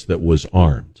populace that was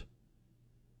armed.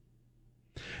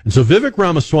 And so Vivek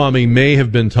Ramaswamy may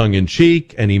have been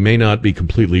tongue-in-cheek, and he may not be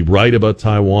completely right about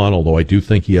Taiwan, although I do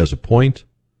think he has a point.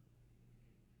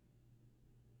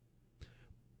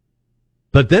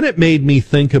 But then it made me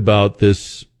think about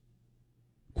this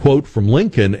quote from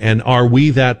Lincoln, and are we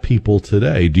that people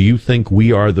today? Do you think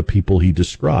we are the people he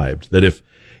described? That if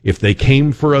they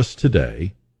came for us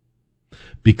today,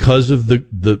 because of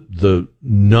the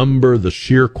number, the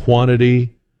sheer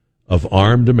quantity of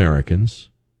armed Americans,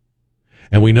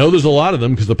 and we know there's a lot of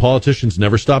them because the politicians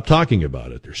never stop talking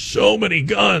about it. There's so many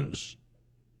guns.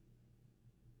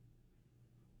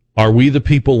 Are we the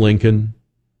people Lincoln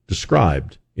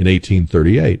described in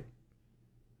 1838?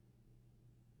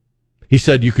 He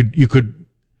said you could,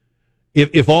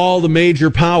 if all the major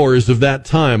powers of that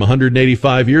time,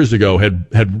 185 years ago,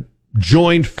 had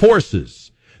joined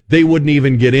forces, they wouldn't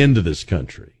even get into this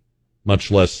country, much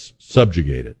less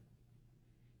subjugate it.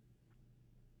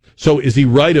 So is he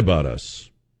right about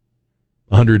us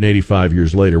 185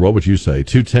 years later? What would you say?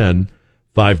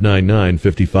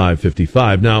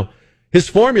 210-599-5555. Now, his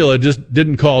formula just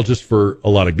didn't call just for a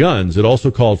lot of guns. It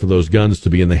also called for those guns to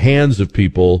be in the hands of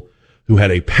people who had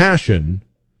a passion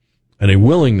and a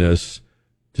willingness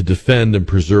to defend and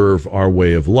preserve our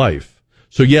way of life.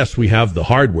 So yes, we have the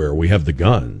hardware, we have the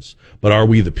guns, but are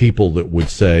we the people that would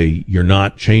say, you're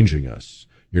not changing us?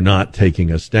 You're not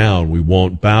taking us down. We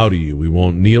won't bow to you. We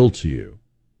won't kneel to you.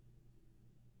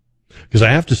 Because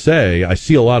I have to say, I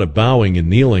see a lot of bowing and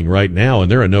kneeling right now,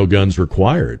 and there are no guns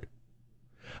required.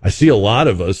 I see a lot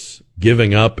of us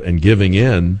giving up and giving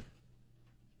in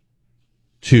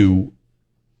to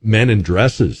men in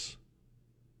dresses,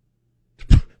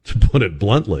 to put it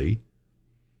bluntly.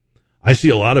 I see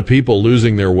a lot of people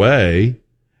losing their way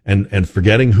and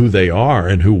forgetting who they are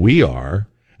and who we are,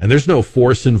 and there's no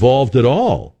force involved at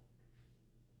all.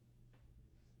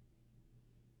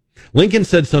 Lincoln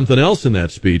said something else in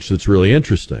that speech that's really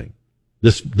interesting.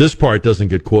 This part doesn't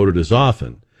get quoted as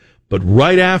often, but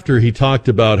right after he talked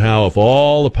about how if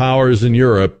all the powers in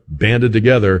Europe banded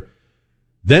together,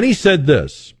 then he said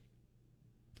this: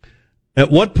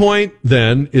 at what point,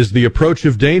 then, is the approach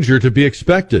of danger to be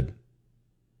expected?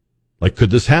 Like,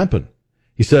 could this happen?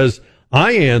 He says,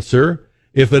 I answer,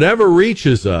 if it ever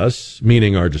reaches us,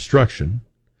 meaning our destruction,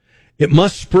 it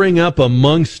must spring up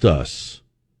amongst us.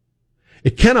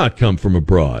 It cannot come from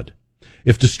abroad.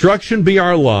 If destruction be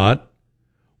our lot,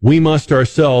 we must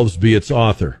ourselves be its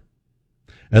author.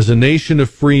 As a nation of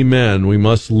free men, we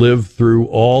must live through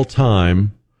all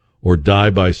time or die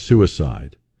by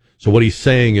suicide. So what he's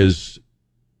saying is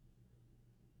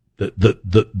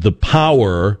the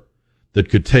power that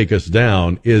could take us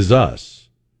down is us.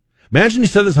 Imagine he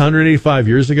said this 185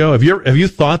 years ago. Have you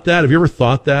thought that? Have you ever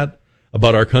thought that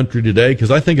about our country today?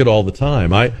 Because I think it all the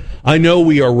time. I know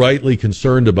we are rightly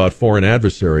concerned about foreign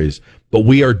adversaries, but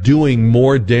we are doing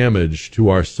more damage to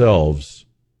ourselves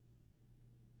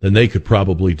than they could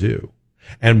probably do.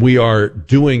 And we are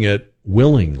doing it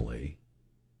willingly.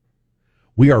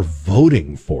 We are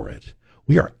voting for it.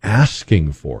 We are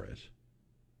asking for it.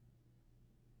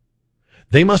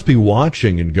 They must be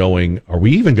watching and going, are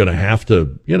we even going to have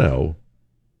to,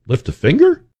 lift a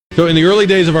finger? So in the early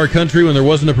days of our country, when there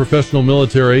wasn't a professional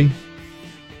military,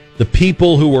 the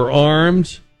people who were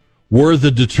armed were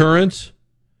the deterrent.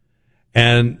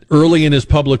 And early in his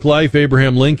public life,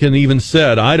 Abraham Lincoln even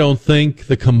said, I don't think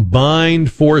the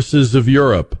combined forces of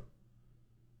Europe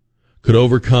could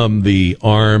overcome the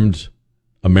armed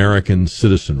American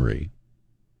citizenry.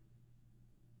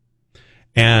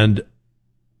 And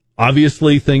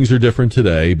obviously, things are different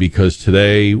today because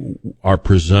today our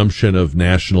presumption of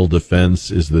national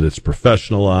defense is that it's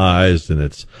professionalized and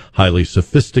it's highly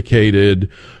sophisticated,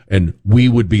 and we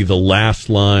would be the last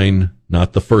line,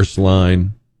 not the first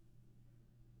line.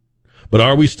 But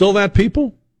are we still that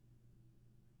people?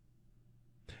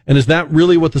 And is that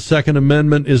really what the Second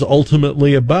Amendment is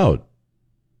ultimately about?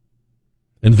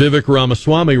 And Vivek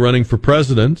Ramaswamy running for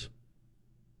president,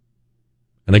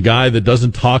 and a guy that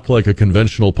doesn't talk like a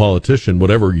conventional politician,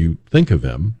 whatever you think of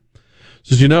him,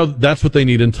 says, that's what they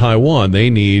need in Taiwan. They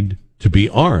need to be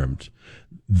armed.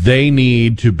 They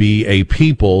need to be a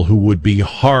people who would be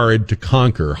hard to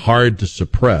conquer, hard to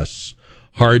suppress,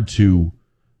 hard to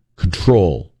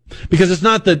control. Because it's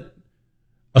not that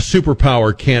a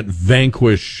superpower can't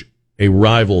vanquish a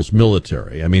rival's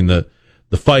military. I mean, the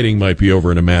fighting might be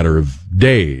over in a matter of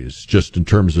days, just in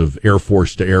terms of Air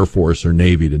Force to Air Force or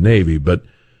Navy to Navy. But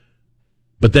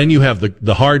then you have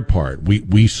the hard part.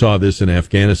 We saw this in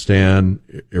Afghanistan,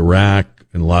 Iraq,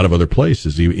 and a lot of other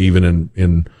places, even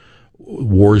in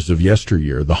wars of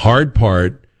yesteryear. The hard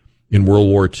part in World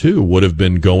War II would have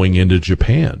been going into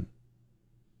Japan.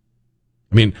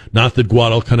 I mean, not that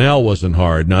Guadalcanal wasn't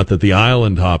hard, not that the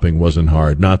island hopping wasn't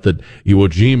hard, not that Iwo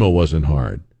Jima wasn't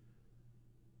hard.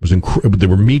 They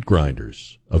were meat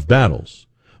grinders of battles.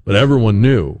 But everyone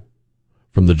knew,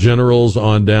 from the generals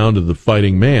on down to the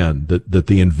fighting man, that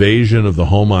the invasion of the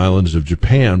home islands of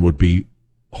Japan would be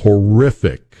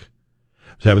horrific.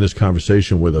 I was having this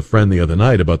conversation with a friend the other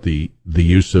night about the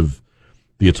use of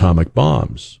the atomic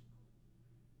bombs.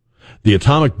 The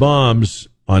atomic bombs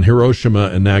on Hiroshima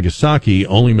and Nagasaki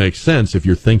only make sense if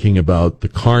you're thinking about the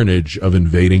carnage of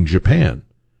invading Japan,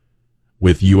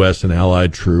 with U.S. and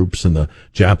Allied troops and the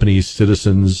Japanese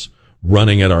citizens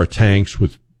running at our tanks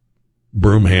with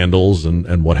broom handles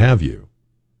and what have you.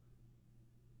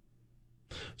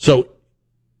 So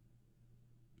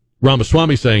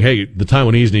Ramaswamy saying, hey, the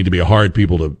Taiwanese need to be a hard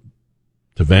people to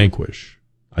vanquish.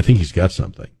 I think he's got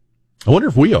something. I wonder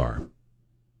if we are.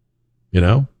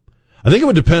 I think it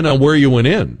would depend on where you went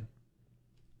in.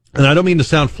 And I don't mean to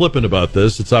sound flippant about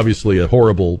this. It's obviously a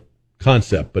horrible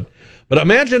concept, but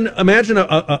imagine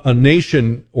a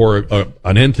nation or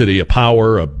an entity, a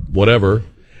power, a whatever,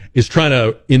 is trying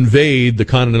to invade the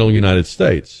continental United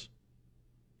States.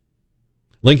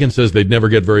 Lincoln says they'd never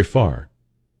get very far.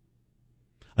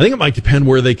 I think it might depend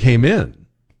where they came in.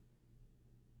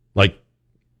 Like,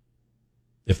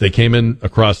 if they came in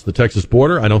across the Texas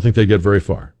border, I don't think they'd get very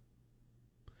far.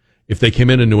 If they came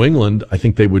in New England, I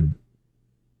think they would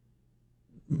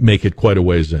make it quite a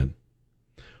ways in.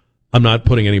 I'm not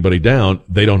putting anybody down.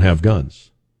 They don't have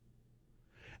guns.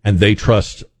 and they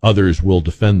trust others will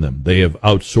defend them. They have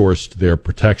outsourced their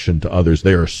protection to others.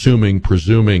 They are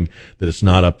presuming that it's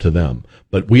not up to them.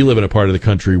 But we live in a part of the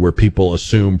country where people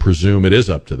presume it is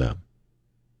up to them.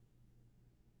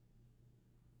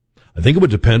 I think it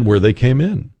would depend where they came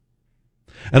in.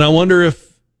 And I wonder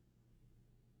if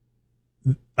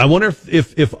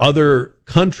other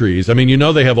countries, I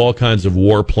mean, they have all kinds of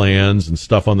war plans and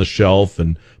stuff on the shelf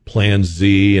and Plan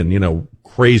Z and,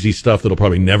 crazy stuff that'll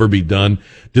probably never be done.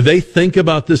 Do they think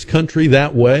about this country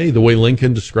that way, the way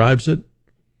Lincoln describes it?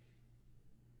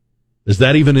 Is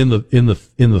that even in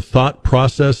the thought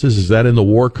processes? Is that in the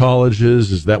war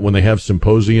colleges? Is that when they have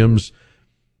symposiums?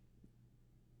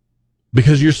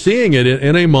 Because you're seeing it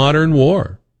in a modern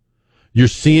war. You're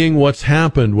seeing what's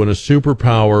happened when a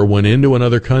superpower went into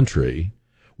another country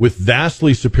with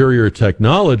vastly superior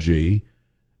technology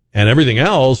and everything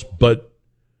else, but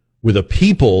with a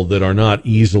people that are not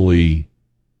easily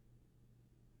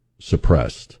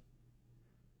suppressed.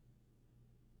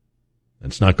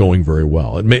 It's not going very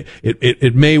well.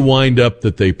 It may wind up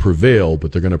that they prevail,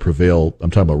 but they're going to prevail, I'm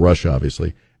talking about Russia,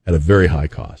 obviously, at a very high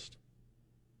cost.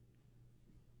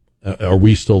 Are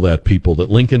we still that people that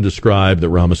Lincoln described, that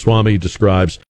Ramaswamy describes?